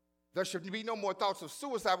 There should be no more thoughts of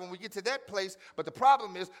suicide when we get to that place. But the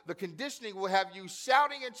problem is the conditioning will have you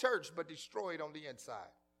shouting in church but destroyed on the inside.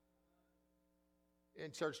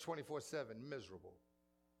 In church 24/7, miserable.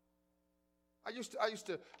 I used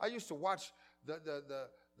to watch the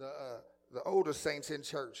older saints in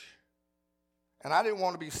church. And I didn't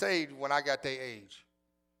want to be saved when I got their age,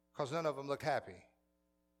 because none of them look happy.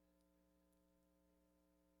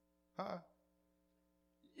 Huh?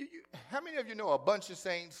 How many of you know a bunch of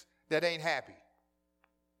saints that ain't happy?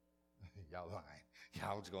 Y'all lying.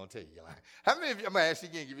 Y'all was going to tell you you're lying. How many of you, I'm going to ask you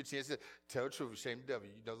again, give you a chance to tell the truth, shame the devil.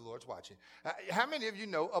 You know the Lord's watching. How many of you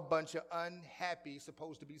know a bunch of unhappy,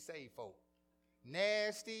 supposed to be saved folk?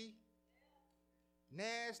 Nasty.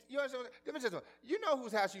 You understand? Let me tell you something. You know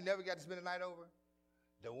whose house you never got to spend the night over?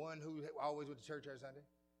 The one who always went to church every Sunday?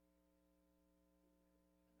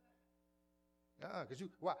 Because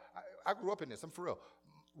I grew up in this. I'm for real.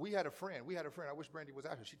 We had a friend. I wish Brandy was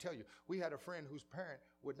out here. She'd tell you. We had a friend whose parent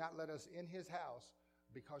would not let us in his house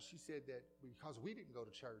because she said that because we didn't go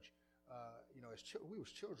to church, as we was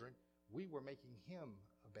children, we were making him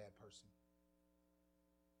a bad person.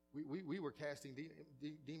 We were casting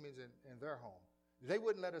demons in their home. They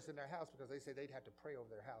wouldn't let us in their house because they said they'd have to pray over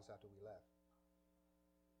their house after we left.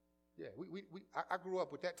 Yeah, I grew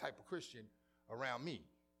up with that type of Christian around me.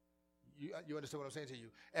 You understand what I'm saying to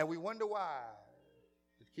you? And we wonder why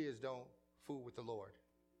the kids don't fool with the Lord.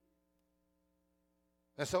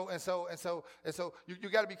 And so you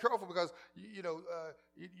got to be careful because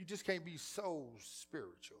you just can't be so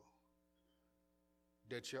spiritual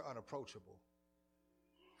that you're unapproachable.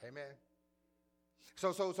 Amen.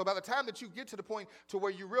 So by the time that you get to the point to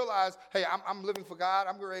where you realize, hey, I'm living for God,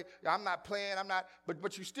 I'm not playing,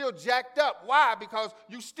 but you still jacked up. Why? Because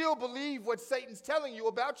you still believe what Satan's telling you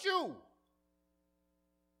about you.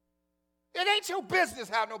 It ain't your business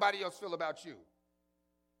how nobody else feel about you,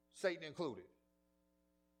 Satan included.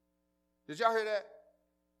 Did y'all hear that?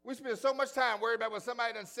 We spend so much time worried about what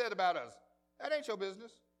somebody done said about us. That ain't your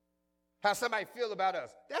business. How somebody feel about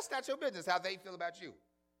us. That's not your business, how they feel about you.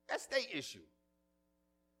 That's their issue.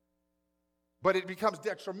 But it becomes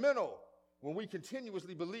detrimental when we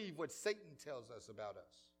continuously believe what Satan tells us about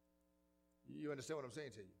us. You understand what I'm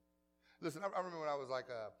saying to you? Listen, I remember when I was like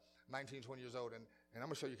 19, 20 years old, and I'm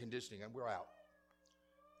going to show you conditioning, and we're out.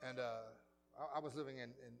 And I was living in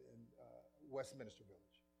Westminster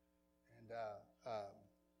Village. And,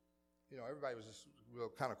 everybody was just real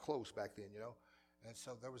kind of close back then, And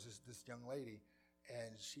so there was this young lady,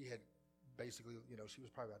 and she had basically, she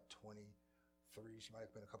was probably about 23. She might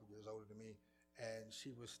have been a couple years older than me. And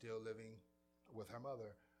she was still living with her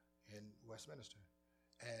mother in Westminster.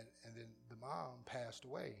 And then the mom passed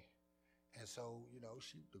away. And so,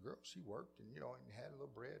 the girl, she worked and, and had a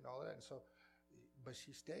little bread and all that. And so, but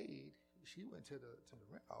she stayed. She went to the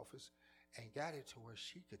rent office and got it to where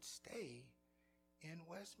she could stay in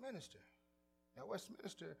Westminster. Now,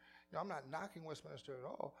 Westminster, I'm not knocking Westminster at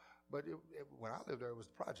all, but when I lived there, it was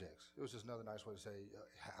the projects. It was just another nice way to say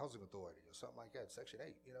housing authority or something like that, Section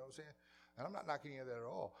 8, you know what I'm saying? And I'm not knocking any of that at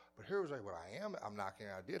all. But here was like what I'm knocking,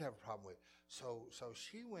 I did have a problem with. So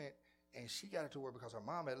she went and she got it to where, because her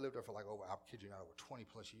mom had lived there for like over 20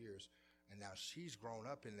 plus years, and now she's grown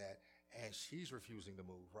up in that, and she's refusing to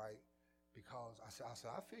move, right? Because I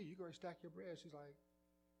said, I feel you go stack your bread. She's like,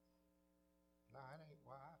 nah, it ain't.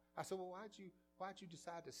 Why? I said, well, why'd you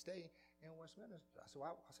decide to stay in Westminster? I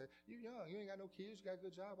said, you young, you ain't got no kids, you got a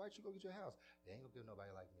good job. Why'd you go get your house? They ain't gonna give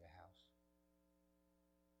nobody like me a house.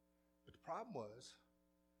 But the problem was,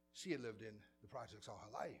 she had lived in the projects all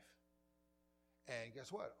her life. And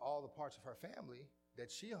guess what? All the parts of her family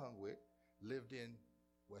that she hung with lived in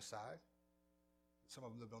West Side. Some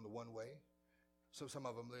of them lived on the one way. So some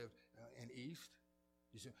of them lived in East.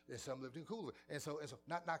 And some lived in Cooler. And so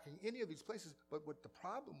not knocking any of these places, but what the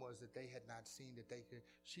problem was that they had not seen that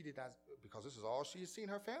she did not, because this is all she had seen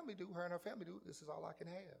her family do, her and her family do, this is all I can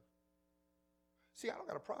have. See, I don't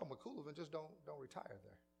got a problem with Cooler, just don't retire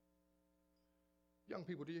there. Young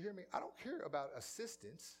people, do you hear me? I don't care about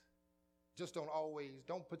assistance. Just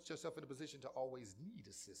don't put yourself in a position to always need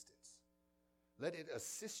assistance. Let it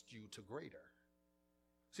assist you to greater.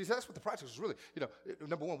 See, so that's what the project was really,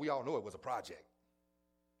 number one, we all know it was a project.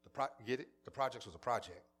 Get it? The project was a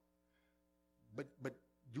project. But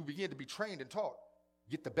you begin to be trained and taught,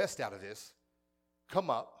 get the best out of this, come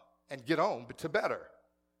up and get on to better.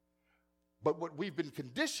 But what we've been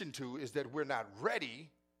conditioned to is that we're not ready,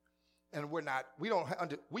 and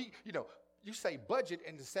you say budget,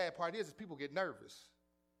 and the sad part is people get nervous.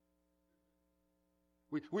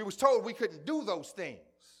 We was told we couldn't do those things.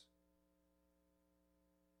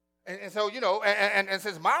 And so, and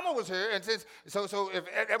since Mama was here, and so if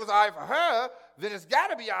that was an eye for her, then it's got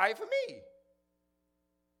to be an eye for me.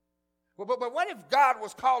 But what if God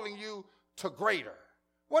was calling you to greater?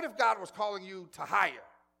 What if God was calling you to higher?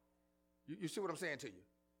 You see what I'm saying to you?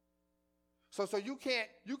 So you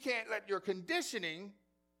can't let your conditioning,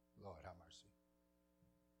 Lord have mercy.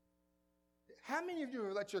 How many of you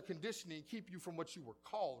have let your conditioning keep you from what you were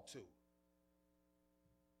called to?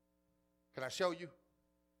 Can I show you?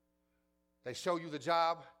 They show you the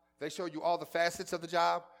job. They show you all the facets of the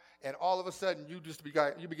job. And all of a sudden, you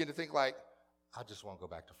begin to think like, I just want to go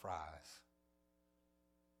back to fries.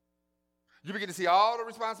 You begin to see all the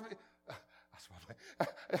responsibility. I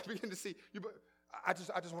begin to see, I just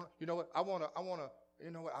want to, I don't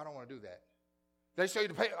want to do that. They show you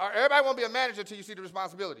the pay. Everybody want to be a manager until you see the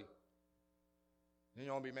responsibility. Then you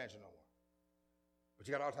don't want to be a manager no more. But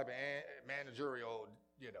you got all type of managerial,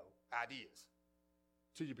 ideas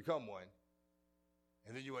till you become one.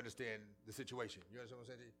 And then you understand the situation. You understand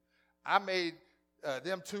what I'm saying? I made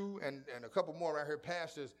them two and a couple more around here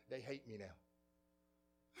pastors, they hate me now.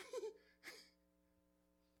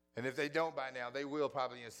 And if they don't by now, they will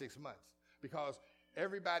probably in 6 months. Because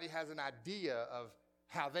everybody has an idea of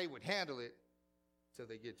how they would handle it till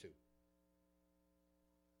they get to.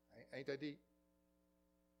 Ain't that deep?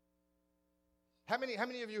 How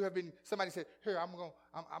many of you have been, somebody said, here, I'm going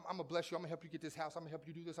to bless you. I'm going to help you get this house. I'm going to help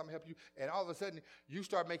you do this. I'm going to help you. And all of a sudden, you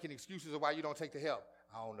start making excuses of why you don't take the help.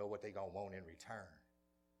 I don't know what they're going to want in return.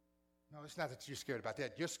 No, it's not that you're scared about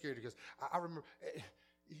that. You're scared because I remember,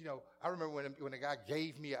 I remember when a guy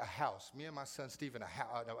gave me a house, me and my son Stephen,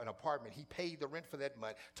 an apartment. He paid the rent for that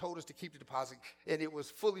month, told us to keep the deposit, and it was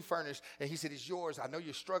fully furnished. And he said, "It's yours. I know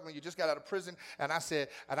you're struggling. You just got out of prison." And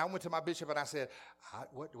I went to my bishop and I said,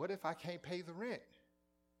 "What if I can't pay the rent?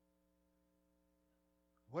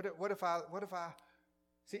 What if I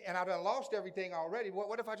see? And I done lost everything already.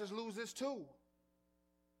 What if I just lose this too?"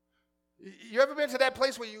 You ever been to that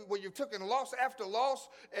place where you've taken loss after loss,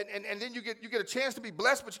 and then you get a chance to be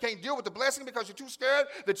blessed, but you can't deal with the blessing because you're too scared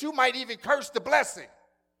that you might even curse the blessing?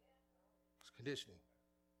 It's conditioning.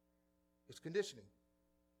 It's conditioning.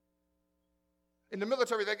 In the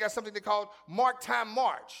military, they got something they called mark time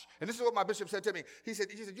march. And this is what my bishop said to me. He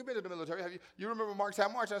said, "You've been to the military. Have you remember mark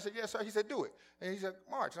time march?" And I said, "Yes, sir." He said, "Do it." And he said,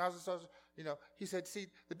 "March." And I was he said,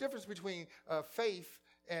 "See, the difference between faith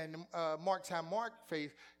and mark time mark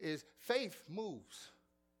faith is faith moves.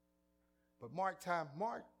 But mark time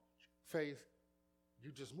mark faith,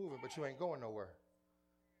 you just moving, but you ain't going nowhere.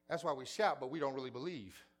 That's why we shout, but we don't really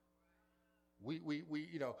believe.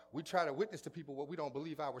 We try to witness to people what we don't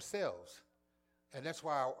believe ourselves. And that's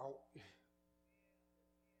why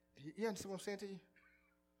you understand what I'm saying to you?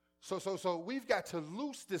 So we've got to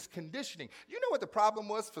loose this conditioning. You know what the problem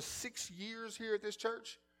was for 6 years here at this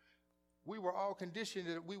church? We were all conditioned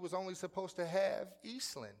that we was only supposed to have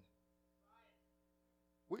Eastland.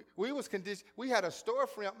 We was conditioned. We had a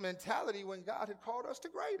storefront mentality when God had called us to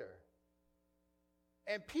greater.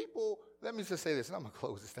 And people, let me just say this, and I'm going to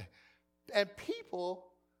close this thing. And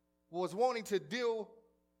people was wanting to deal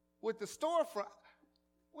with the storefront.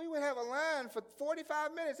 We would have a line for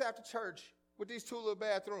 45 minutes after church with these 2 little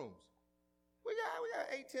bathrooms. We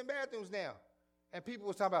got 8, 10 bathrooms now. And people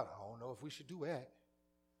was talking about, "I don't know if we should do that."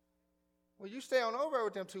 Well, you stay on over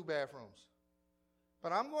with them 2 bathrooms.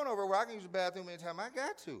 But I'm going over where I can use the bathroom anytime I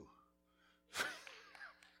got to.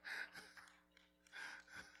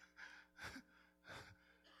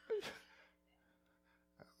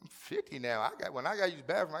 I'm 50 now. When I got to use the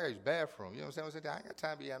bathroom, I got to use the bathroom. You know what I'm saying? I ain't got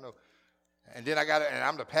time to be, and then and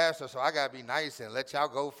I'm the pastor, so I got to be nice and let y'all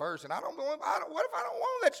go first. And what if I don't want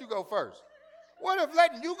to let you go first? What if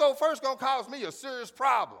letting you go first going to cause me a serious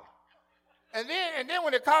problem? And then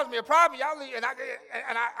when it caused me a problem, y'all leave, and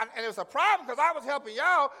it was a problem because I was helping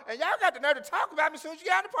y'all, and y'all got the nerve to talk about me as soon as you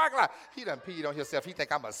got in the parking lot. He done peed on himself. He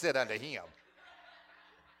think I'm going to sit under him.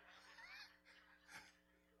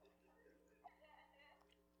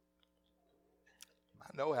 I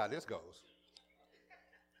know how this goes.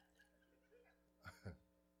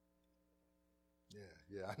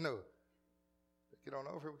 Yeah, I know. Get on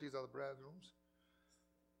over here with these other bathrooms.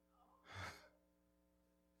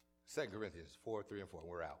 2 Corinthians 4, 3, and 4.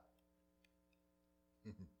 We're out.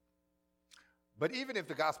 But even if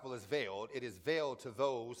the gospel is veiled, it is veiled to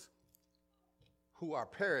those who are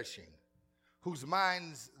perishing, whose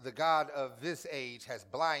minds the God of this age has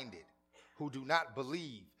blinded, who do not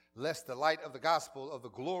believe, lest the light of the gospel of the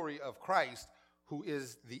glory of Christ, who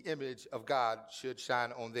is the image of God, should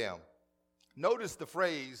shine on them. Notice the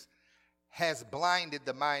phrase, has blinded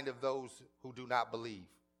the mind of those who do not believe.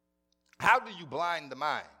 How do you blind the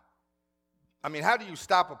mind? I mean, how do you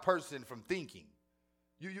stop a person from thinking?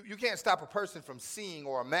 You can't stop a person from seeing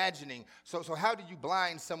or imagining. So how do you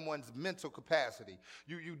blind someone's mental capacity?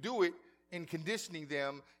 You do it in conditioning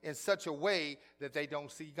them in such a way that they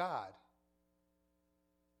don't see God.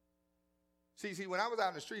 See, when I was out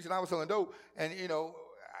in the streets and I was selling dope, and,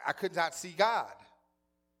 I could not see God.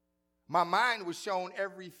 My mind was shown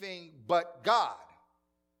everything but God.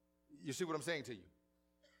 You see what I'm saying to you?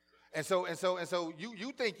 And so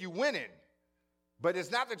you think you're winning. But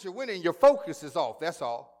it's not that you're winning, your focus is off, that's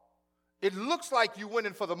all. It looks like you're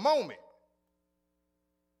winning for the moment.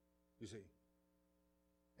 You see.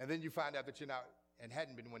 And then you find out that you're not and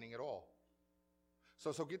hadn't been winning at all.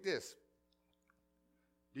 So get this.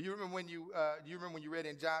 Do you remember when you read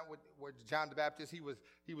in John where John the Baptist, he was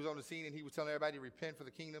on the scene and he was telling everybody to repent for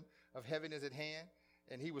the kingdom of heaven is at hand?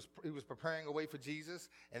 And he was preparing a way for Jesus,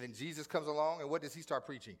 and then Jesus comes along, and what does he start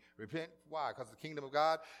preaching? Repent. Why? Because the kingdom of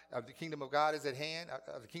God is at hand.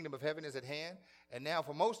 The kingdom of heaven is at hand. And now,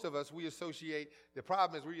 for most of us, we associate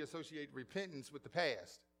repentance with the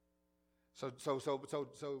past. John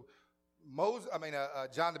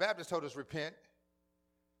the Baptist told us repent.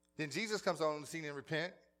 Then Jesus comes on the scene and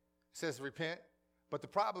says repent. But the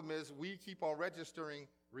problem is we keep on registering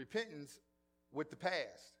repentance with the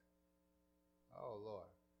past. Oh, Lord.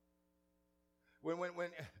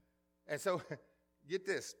 So get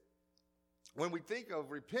this. When we think of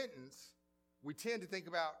repentance, we tend to think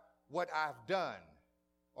about what I've done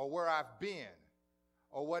or where I've been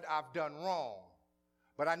or what I've done wrong.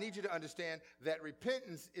 But I need you to understand that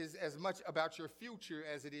repentance is as much about your future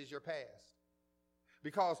as it is your past.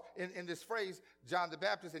 Because in this phrase, John the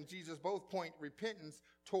Baptist and Jesus both point repentance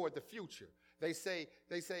toward the future. They say,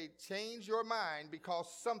 change your mind because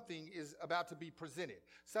something is about to be presented.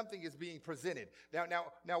 Something is being presented.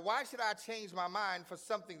 Now, why should I change my mind for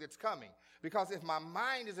something that's coming? Because if my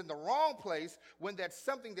mind is in the wrong place, when that's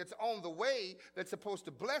something that's on the way that's supposed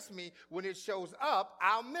to bless me, when it shows up,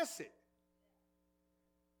 I'll miss it.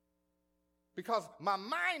 Because my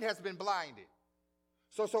mind has been blinded.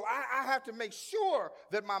 So I have to make sure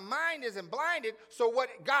that my mind isn't blinded, so what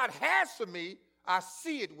God has for me, I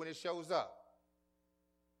see it when it shows up.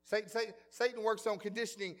 Satan works on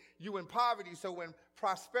conditioning you in poverty, so when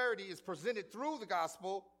prosperity is presented through the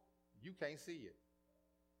gospel, you can't see it.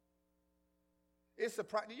 It's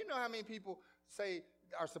surprising. Do you know how many people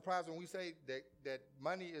are surprised when we say that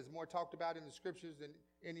money is more talked about in the scriptures than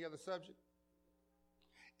any other subject?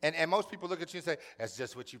 And most people look at you and say, that's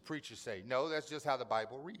just what you preachers say. No, that's just how the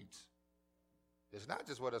Bible reads. It's not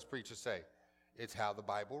just what us preachers say. It's how the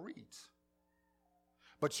Bible reads.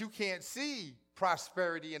 But you can't see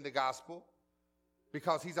prosperity in the gospel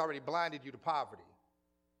because he's already blinded you to poverty.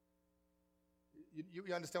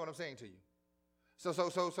 You understand what I'm saying to you?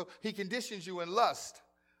 So he conditions you in lust.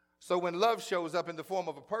 So when love shows up in the form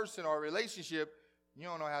of a person or a relationship, you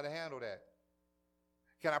don't know how to handle that.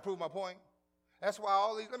 Can I prove my point? That's why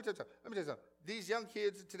all these, let me tell you something. These young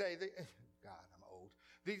kids today, God, I'm old.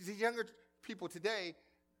 These younger people today,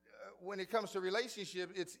 when it comes to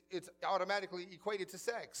relationship, it's automatically equated to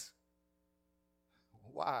sex.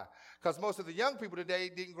 Why? Because most of the young people today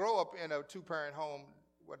didn't grow up in a two-parent home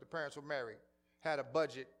where the parents were married, had a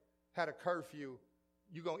budget, had a curfew.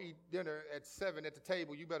 You're going to eat dinner at 7 at the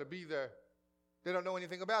table. You better be there. They don't know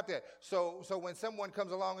anything about that. So when someone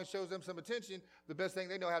comes along and shows them some attention, the best thing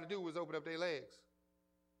they know how to do is open up their legs.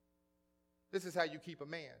 This is how you keep a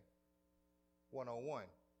man, one-on-one.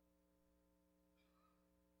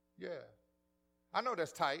 Yeah. I know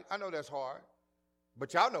that's tight. I know that's hard.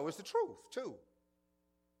 But y'all know it's the truth, too.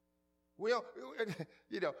 We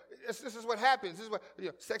don't, this is what happens. This is what,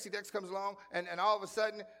 Sexy Dex comes along, and all of a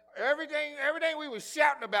sudden, everything we were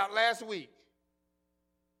shouting about last week,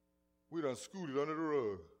 we done scooted under the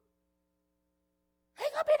rug.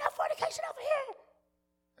 Ain't gonna be no fornication over here.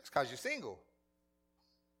 That's because you're single.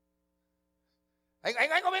 Ain't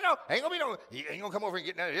gonna be no, you ain't gonna come over and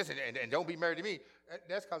get none of this and don't be married to me.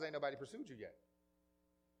 That's because ain't nobody pursued you yet.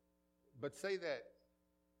 But say that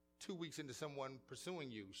 2 weeks into someone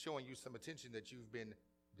pursuing you, showing you some attention that you've been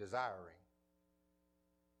desiring.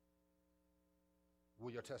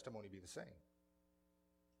 Will your testimony be the same?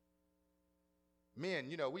 Men,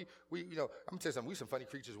 we I'm gonna tell you something. We some funny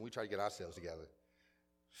creatures when we try to get ourselves together.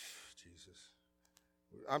 Jesus,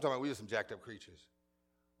 I'm talking about we are some jacked up creatures.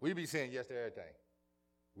 We be saying yes to everything.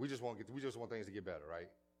 We just want things to get better, right?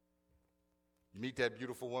 You meet that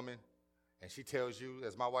beautiful woman, and she tells you,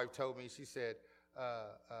 as my wife told me, she said,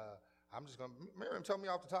 Miriam told me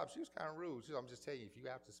off the top, she was kind of rude. She said, I'm just telling you, if you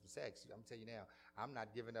after some sex, I'm telling you now, I'm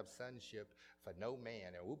not giving up sonship for no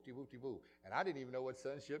man, and whoop-de-whoop-de-woo. And I didn't even know what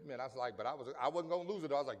sonship meant. I was like, but I wasn't going to lose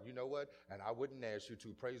it. I was like, you know what? And I wouldn't ask you to,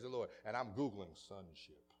 praise the Lord. And I'm Googling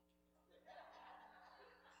sonship.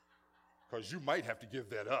 Because you might have to give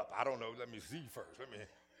that up. I don't know. Let me see first.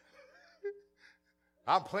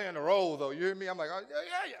 I'm playing the role, though. You hear me? I'm like, oh,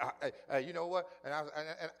 yeah. You know what? And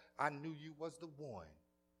I knew you was the one.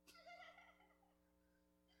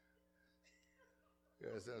 You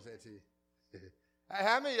understand what I'm saying to you?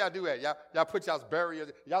 How many of y'all do that? Y'all put y'all's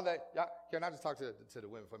barriers. Can I just talk to the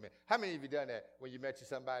women for a minute? How many of you done that when you met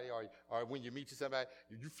somebody or when you meet somebody,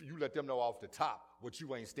 you let them know off the top what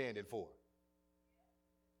you ain't standing for?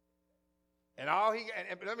 And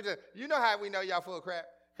let me just, you know how we know y'all full of crap?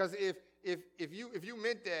 Because if you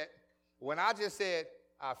meant that, when I just said,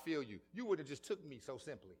 I feel you, you would have just took me so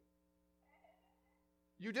simply.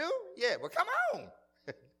 You do? Yeah, well, come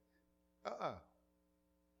on.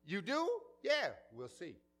 You do? Yeah, we'll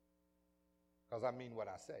see. Because I mean what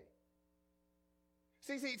I say.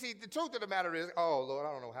 See, the truth of the matter is, oh, Lord,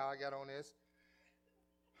 I don't know how I got on this.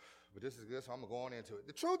 But this is good, so I'm going to go on into it.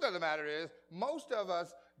 The truth of the matter is, most of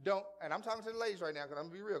us don't, and I'm talking to the ladies right now because I'm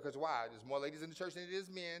going to be real, because why? There's more ladies in the church than it is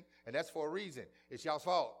men, and that's for a reason. It's y'all's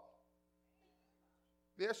fault.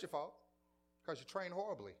 Yeah, it's your fault, because you train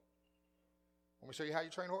horribly. Want me to show you how you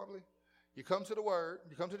train horribly? You come to the word,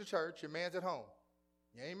 you come to the church, your man's at home.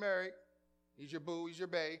 You ain't married. He's your boo, he's your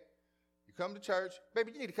bae. You come to church.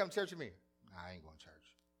 Baby, you need to come to church with me. Nah, I ain't going to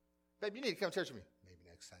church. Baby, you need to come to church with me. Maybe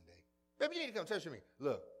next Sunday. Baby, you need to come to church with me.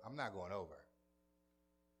 Look, I'm not going over.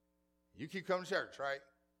 You keep coming to church, right?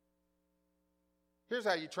 Here's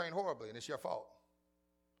how you train horribly, and it's your fault.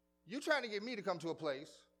 You trying to get me to come to a place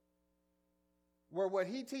where what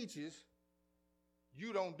he teaches,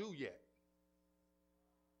 you don't do yet.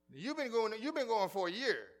 You've been going for a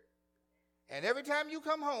year. And every time you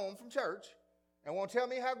come home from church and won't tell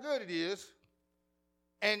me how good it is,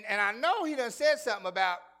 and I know he done said something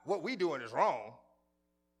about what we doing is wrong,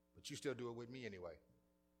 but you still do it with me anyway.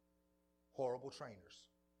 Horrible trainers.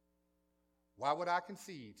 Why would I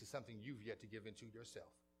concede to something you've yet to give into yourself?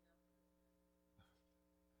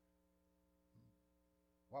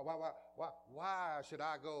 Why should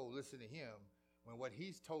I go listen to him when what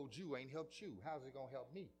he's told you ain't helped you? How's it going to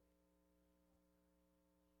help me?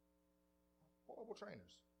 Horrible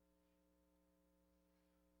trainers.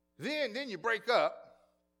 Then you break up.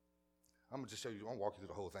 I'm going to just show you. I'm going to walk you through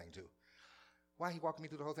the whole thing too. Why he walking me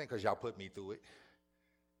through the whole thing? Because y'all put me through it.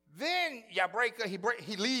 Then y'all break up. He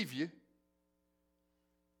leave you.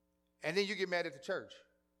 And then you get mad at the church.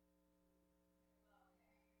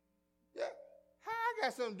 Yeah. How I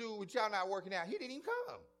got something to do with y'all not working out? He didn't even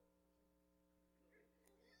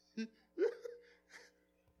come.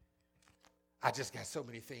 I just got so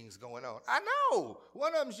many things going on. I know.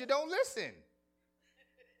 One of them is you don't listen.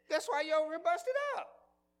 That's why you're over here busted up.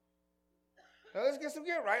 Now let's get some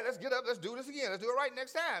gear right. Let's get up. Let's do this again. Let's do it right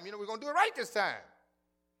next time. We're going to do it right this time.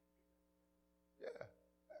 Yeah.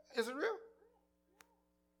 Is it real?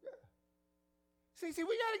 Yeah. See, we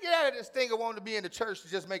got to get out of this thing of wanting to be in the church to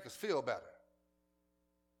just make us feel better.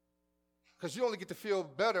 Because you only get to feel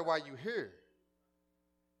better while you're here.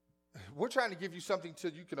 We're trying to give you something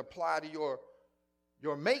till you can apply to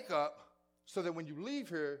your makeup so that when you leave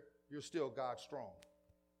here, you're still God strong.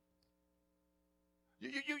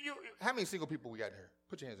 How many single people we got in here?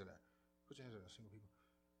 Put your hands in there. Put your hands in there, single people.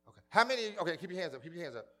 Okay. How many? Okay, keep your hands up. Keep your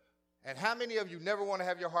hands up. And how many of you never want to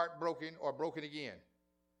have your heart broken or broken again?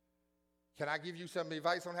 Can I give you some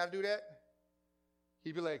advice on how to do that?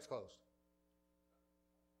 Keep your legs closed.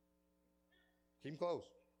 Keep them closed.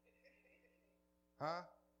 Huh?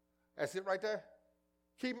 That's it right there?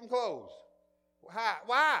 Keep them closed.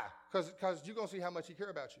 Why? Because you're going to see how much he care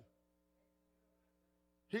about you.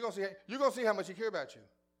 You're going to see how much he care about you.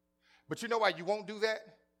 But you know why you won't do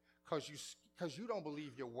that? Because you don't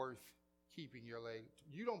believe you're worth keeping your leg.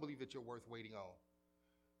 You don't believe that you're worth waiting on.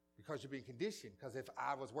 Because you're being conditioned. Because if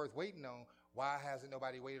I was worth waiting on, why hasn't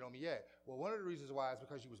nobody waited on me yet? Well, one of the reasons why is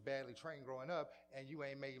because you was badly trained growing up, and you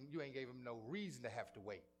ain't gave him no reason to have to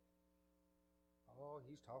wait. Oh,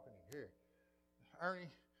 he's talking in here.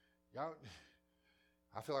 Ernie, y'all,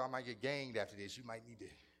 I feel like I might get ganged after this. You might need to.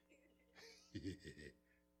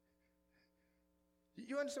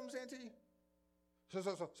 You understand what I'm saying to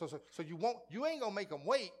you? So you ain't gonna make them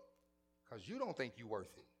wait because you don't think you're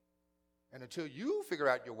worth it. And until you figure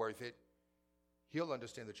out you're worth it, he'll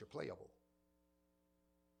understand that you're playable.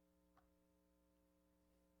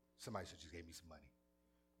 Somebody should just gave me some money.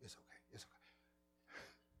 It's okay. It's okay.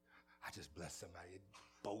 I just blessed somebody,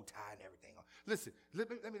 bow tie and everything. Listen, let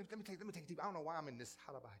me take it deep. I don't know why I'm in this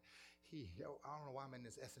halabai. I don't know why I'm in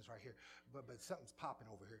this essence right here, but something's popping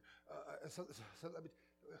over here. So let me.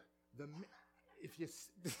 If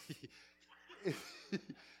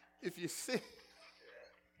you see.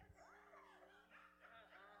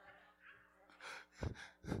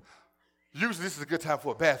 Usually this is a good time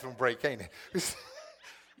for a bathroom break, ain't it?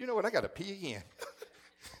 You know what? I got to pee again.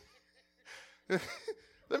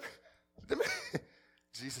 Let me,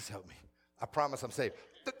 Jesus help me. I promise I'm saved.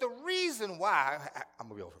 The reason why, I'm going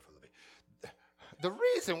to be over for a little bit. The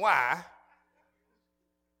reason why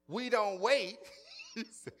we don't wait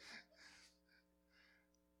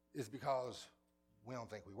is because we don't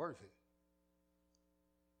think we're worth it.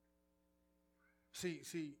 See,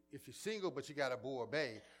 if you're single but you got a boo or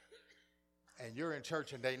bae and you're in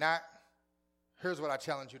church and they not, here's what I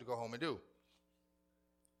challenge you to go home and do.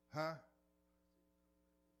 Huh?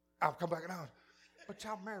 I'll come back around. But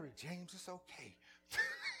y'all married, James. It's okay.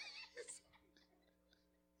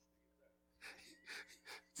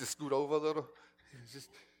 Just scoot over a little.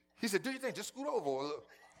 He said, do your thing. Just scoot over a little.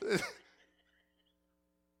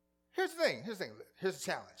 Here's the thing. Here's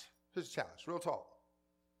the challenge. Real talk.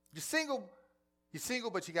 You're single,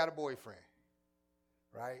 but you got a boyfriend.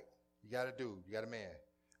 Right? You got a dude. You got a man.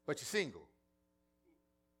 But you're single.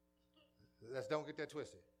 Don't get that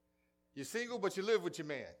twisted. You're single, but you live with your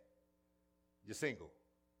man. You're single.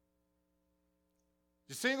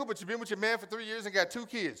 You're single, but you've been with your man for 3 years and got 2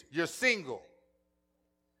 kids. You're single.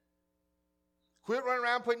 Quit running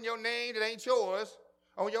around putting your name that ain't yours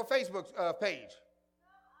on your Facebook page.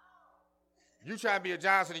 You trying to be a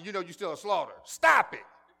Johnson and you know you still a Slaughter. Stop it.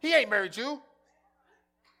 He ain't married you.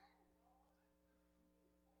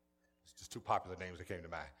 two popular names that came to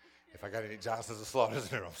mind. If I got any Johnsons or Slaughters in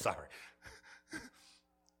there, I'm sorry.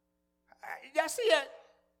 That's it.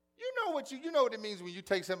 You know what it means when you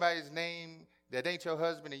take somebody's name that ain't your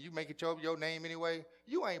husband and you make it your name anyway?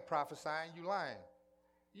 You ain't prophesying, you lying.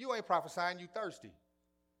 You ain't prophesying, you thirsty.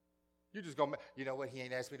 You just gonna, you know what, he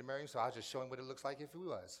ain't asked me to marry him, so I'll just show him what it looks like if he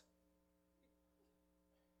was.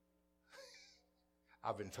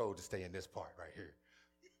 I've been told to stay in this part right here.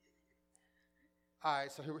 All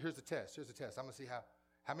right, so here's the test. Here's the test. I'm going to see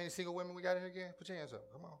how many single women we got in here again. Put your hands up.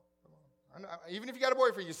 Come on. Even if you got a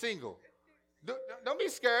boyfriend, you're single. Don't be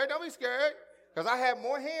scared. Don't be scared. Because I had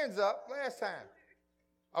more hands up last time.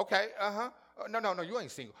 Okay, No, you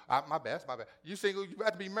ain't single. My bad. You single. You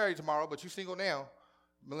about to be married tomorrow, but you single now.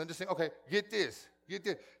 Melinda's single. Okay, get this.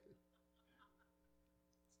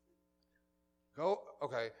 Go.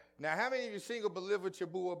 Okay. Now, how many of you single but live with your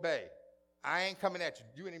boo or bae? I ain't coming at you.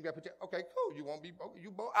 You ain't even got to put your, okay, cool. You won't be,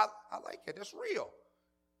 you both. I like it. That's real.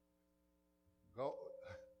 Go.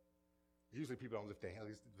 Usually people don't lift their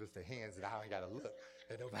hands, and I ain't got to look.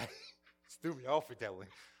 And nobody threw me off with that one.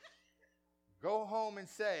 Go home and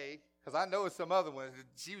say, because I know it's some other ones.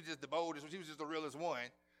 She was just the boldest. She was just the realest one.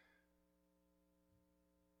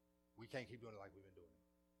 We can't keep doing it like we've been doing it.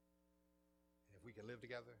 And if we can live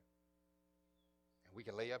together, and we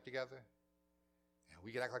can lay up together, and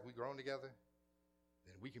we can act like we've grown together,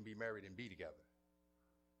 then we can be married and be together.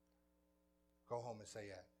 Go home and say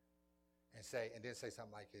that. And then say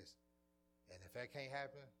something like this. And if that can't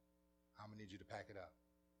happen, I'm going to need you to pack it up.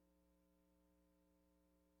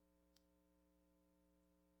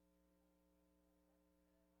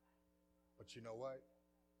 But you know what?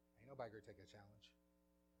 Ain't nobody going to take that challenge.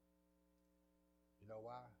 You know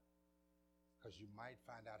why? Because you might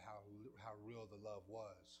find out how real the love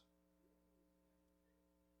was.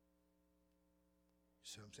 You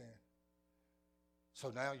see what I'm saying?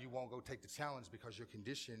 So now you won't go take the challenge because you're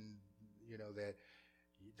conditioned, that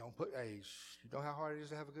you don't put, hey, you know how hard it is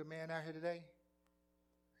to have a good man out here today?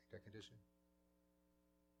 Ain't that condition?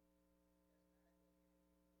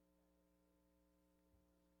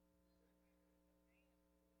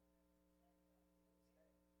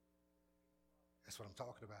 That's what I'm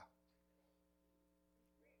talking about.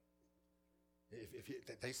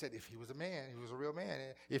 They said if he was a man, he was a real man.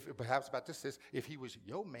 If perhaps about this is if he was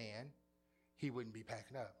your man, he wouldn't be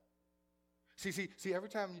packing up. See, every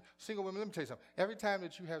time single women, let me tell you something. Every time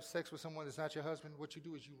that you have sex with someone that's not your husband, what you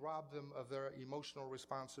do is you rob them of their emotional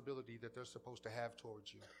responsibility that they're supposed to have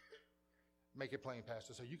towards you. Make it plain,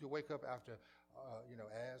 Pastor. So you can wake up after,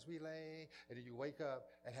 as we lay, and then you wake up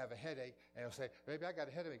and have a headache, and he'll say, baby, I got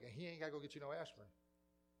a headache, and he ain't got to go get you no aspirin.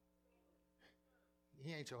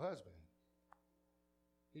 He ain't your husband.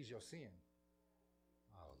 He's your sin.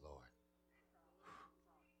 Oh, Lord.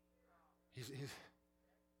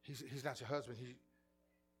 He's not your husband.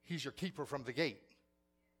 He's your keeper from the gate.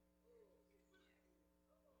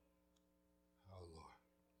 Oh, Lord.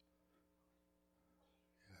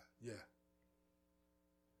 Yeah.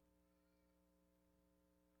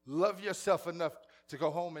 Love yourself enough to go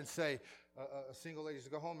home and say, single ladies, to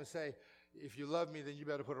go home and say, if you love me, then you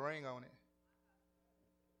better put a ring on it.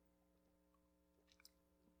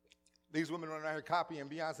 These women running around here copying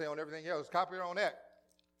Beyonce on everything else. Copy her on that.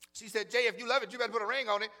 She said, Jay, if you love it, you better put a ring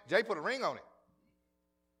on it. Jay put a ring on it.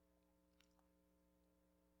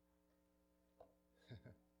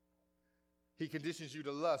 He conditions you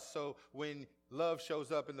to lust. So when love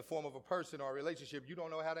shows up in the form of a person or a relationship, you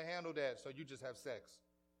don't know how to handle that. So you just have sex.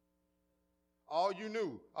 All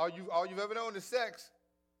you've ever known is sex.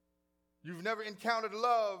 You've never encountered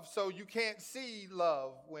love, so you can't see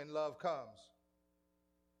love when love comes.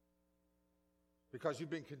 Because you've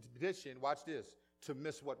been conditioned, watch this, to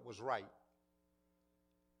miss what was right.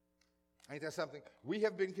 Ain't that something? We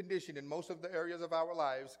have been conditioned in most of the areas of our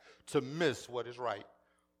lives to miss what is right.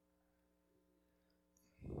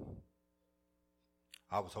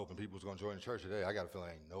 I was hoping people was going to join the church today. I got a feeling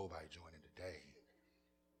ain't nobody joining today.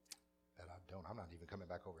 That I don't. I'm not even coming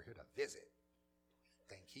back over here to visit.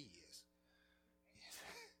 I think he is.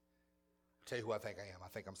 Tell you who I think I am. I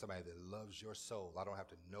think I'm somebody that loves your soul. I don't have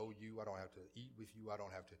to know you. I don't have to eat with you. I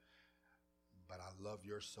don't have to, but I love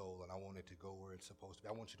your soul, and I want it to go where it's supposed to be.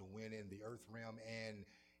 I want you to win in the earth realm and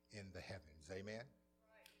in the heavens. Amen?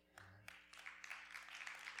 Right.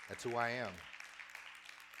 That's who I am.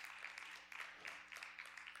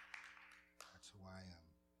 That's who I am.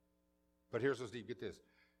 But here's what's deep. Get this.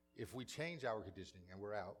 If we change our conditioning, and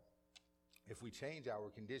we're out, if we change our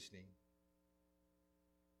conditioning,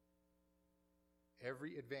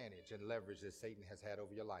 every advantage and leverage that Satan has had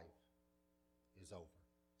over your life is over.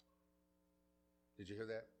 Did you hear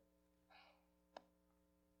that?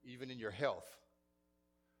 even in your health.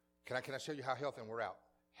 Can I show you how health, and we're out.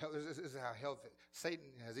 This is how health, Satan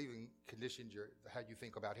has even conditioned how you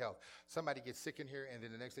think about health. Somebody gets sick in here, and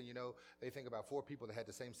then the next thing you know, they think about 4 people that had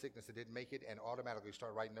the same sickness that didn't make it and automatically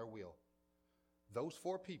start writing their will. Those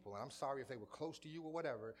 4 people, and I'm sorry if they were close to you or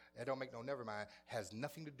whatever, that don't make no never mind, has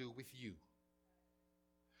nothing to do with you.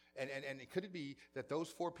 And could it be that those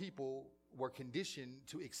 4 people were conditioned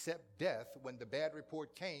to accept death when the bad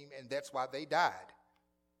report came, and that's why they died?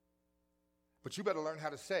 But you better learn how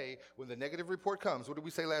to say, when the negative report comes, what did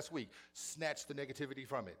we say last week? Snatch the negativity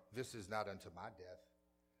from it. This is not unto my death.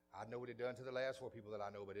 I know what it done to the last 4 people that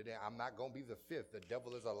I know, but I'm not going to be the 5th. The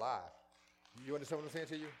devil is a lie. You understand what I'm saying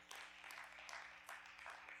to you?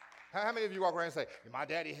 How many of you walk around and say, my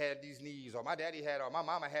daddy had these knees, or my daddy had, or my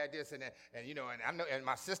mama had this, and you know, and I know, and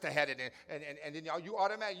my sister had it, and then you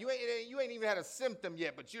automatically, you ain't even had a symptom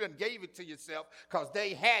yet, but you done gave it to yourself because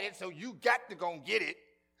they had it, so you got to go and get it.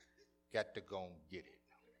 Got to go and get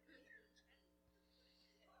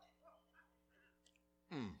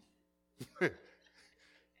it.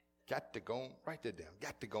 Got to go, write that down.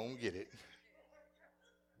 Got to go and get it.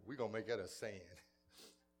 We're going to make that a saying.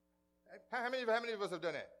 How many of us have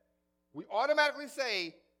done that? We automatically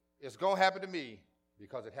say, it's going to happen to me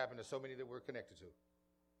because it happened to so many that we're connected to.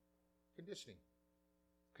 Conditioning.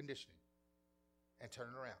 And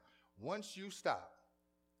turning around. Once you stop,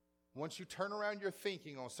 once you turn around your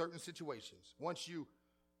thinking on certain situations, once you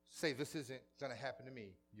say this isn't going to happen to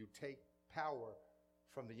me, you take power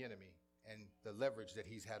from the enemy and the leverage that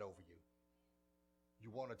he's had over you.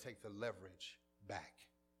 You want to take the leverage back.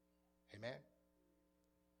 Amen?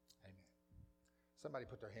 Amen. Somebody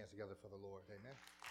put their hands together for the Lord. Amen.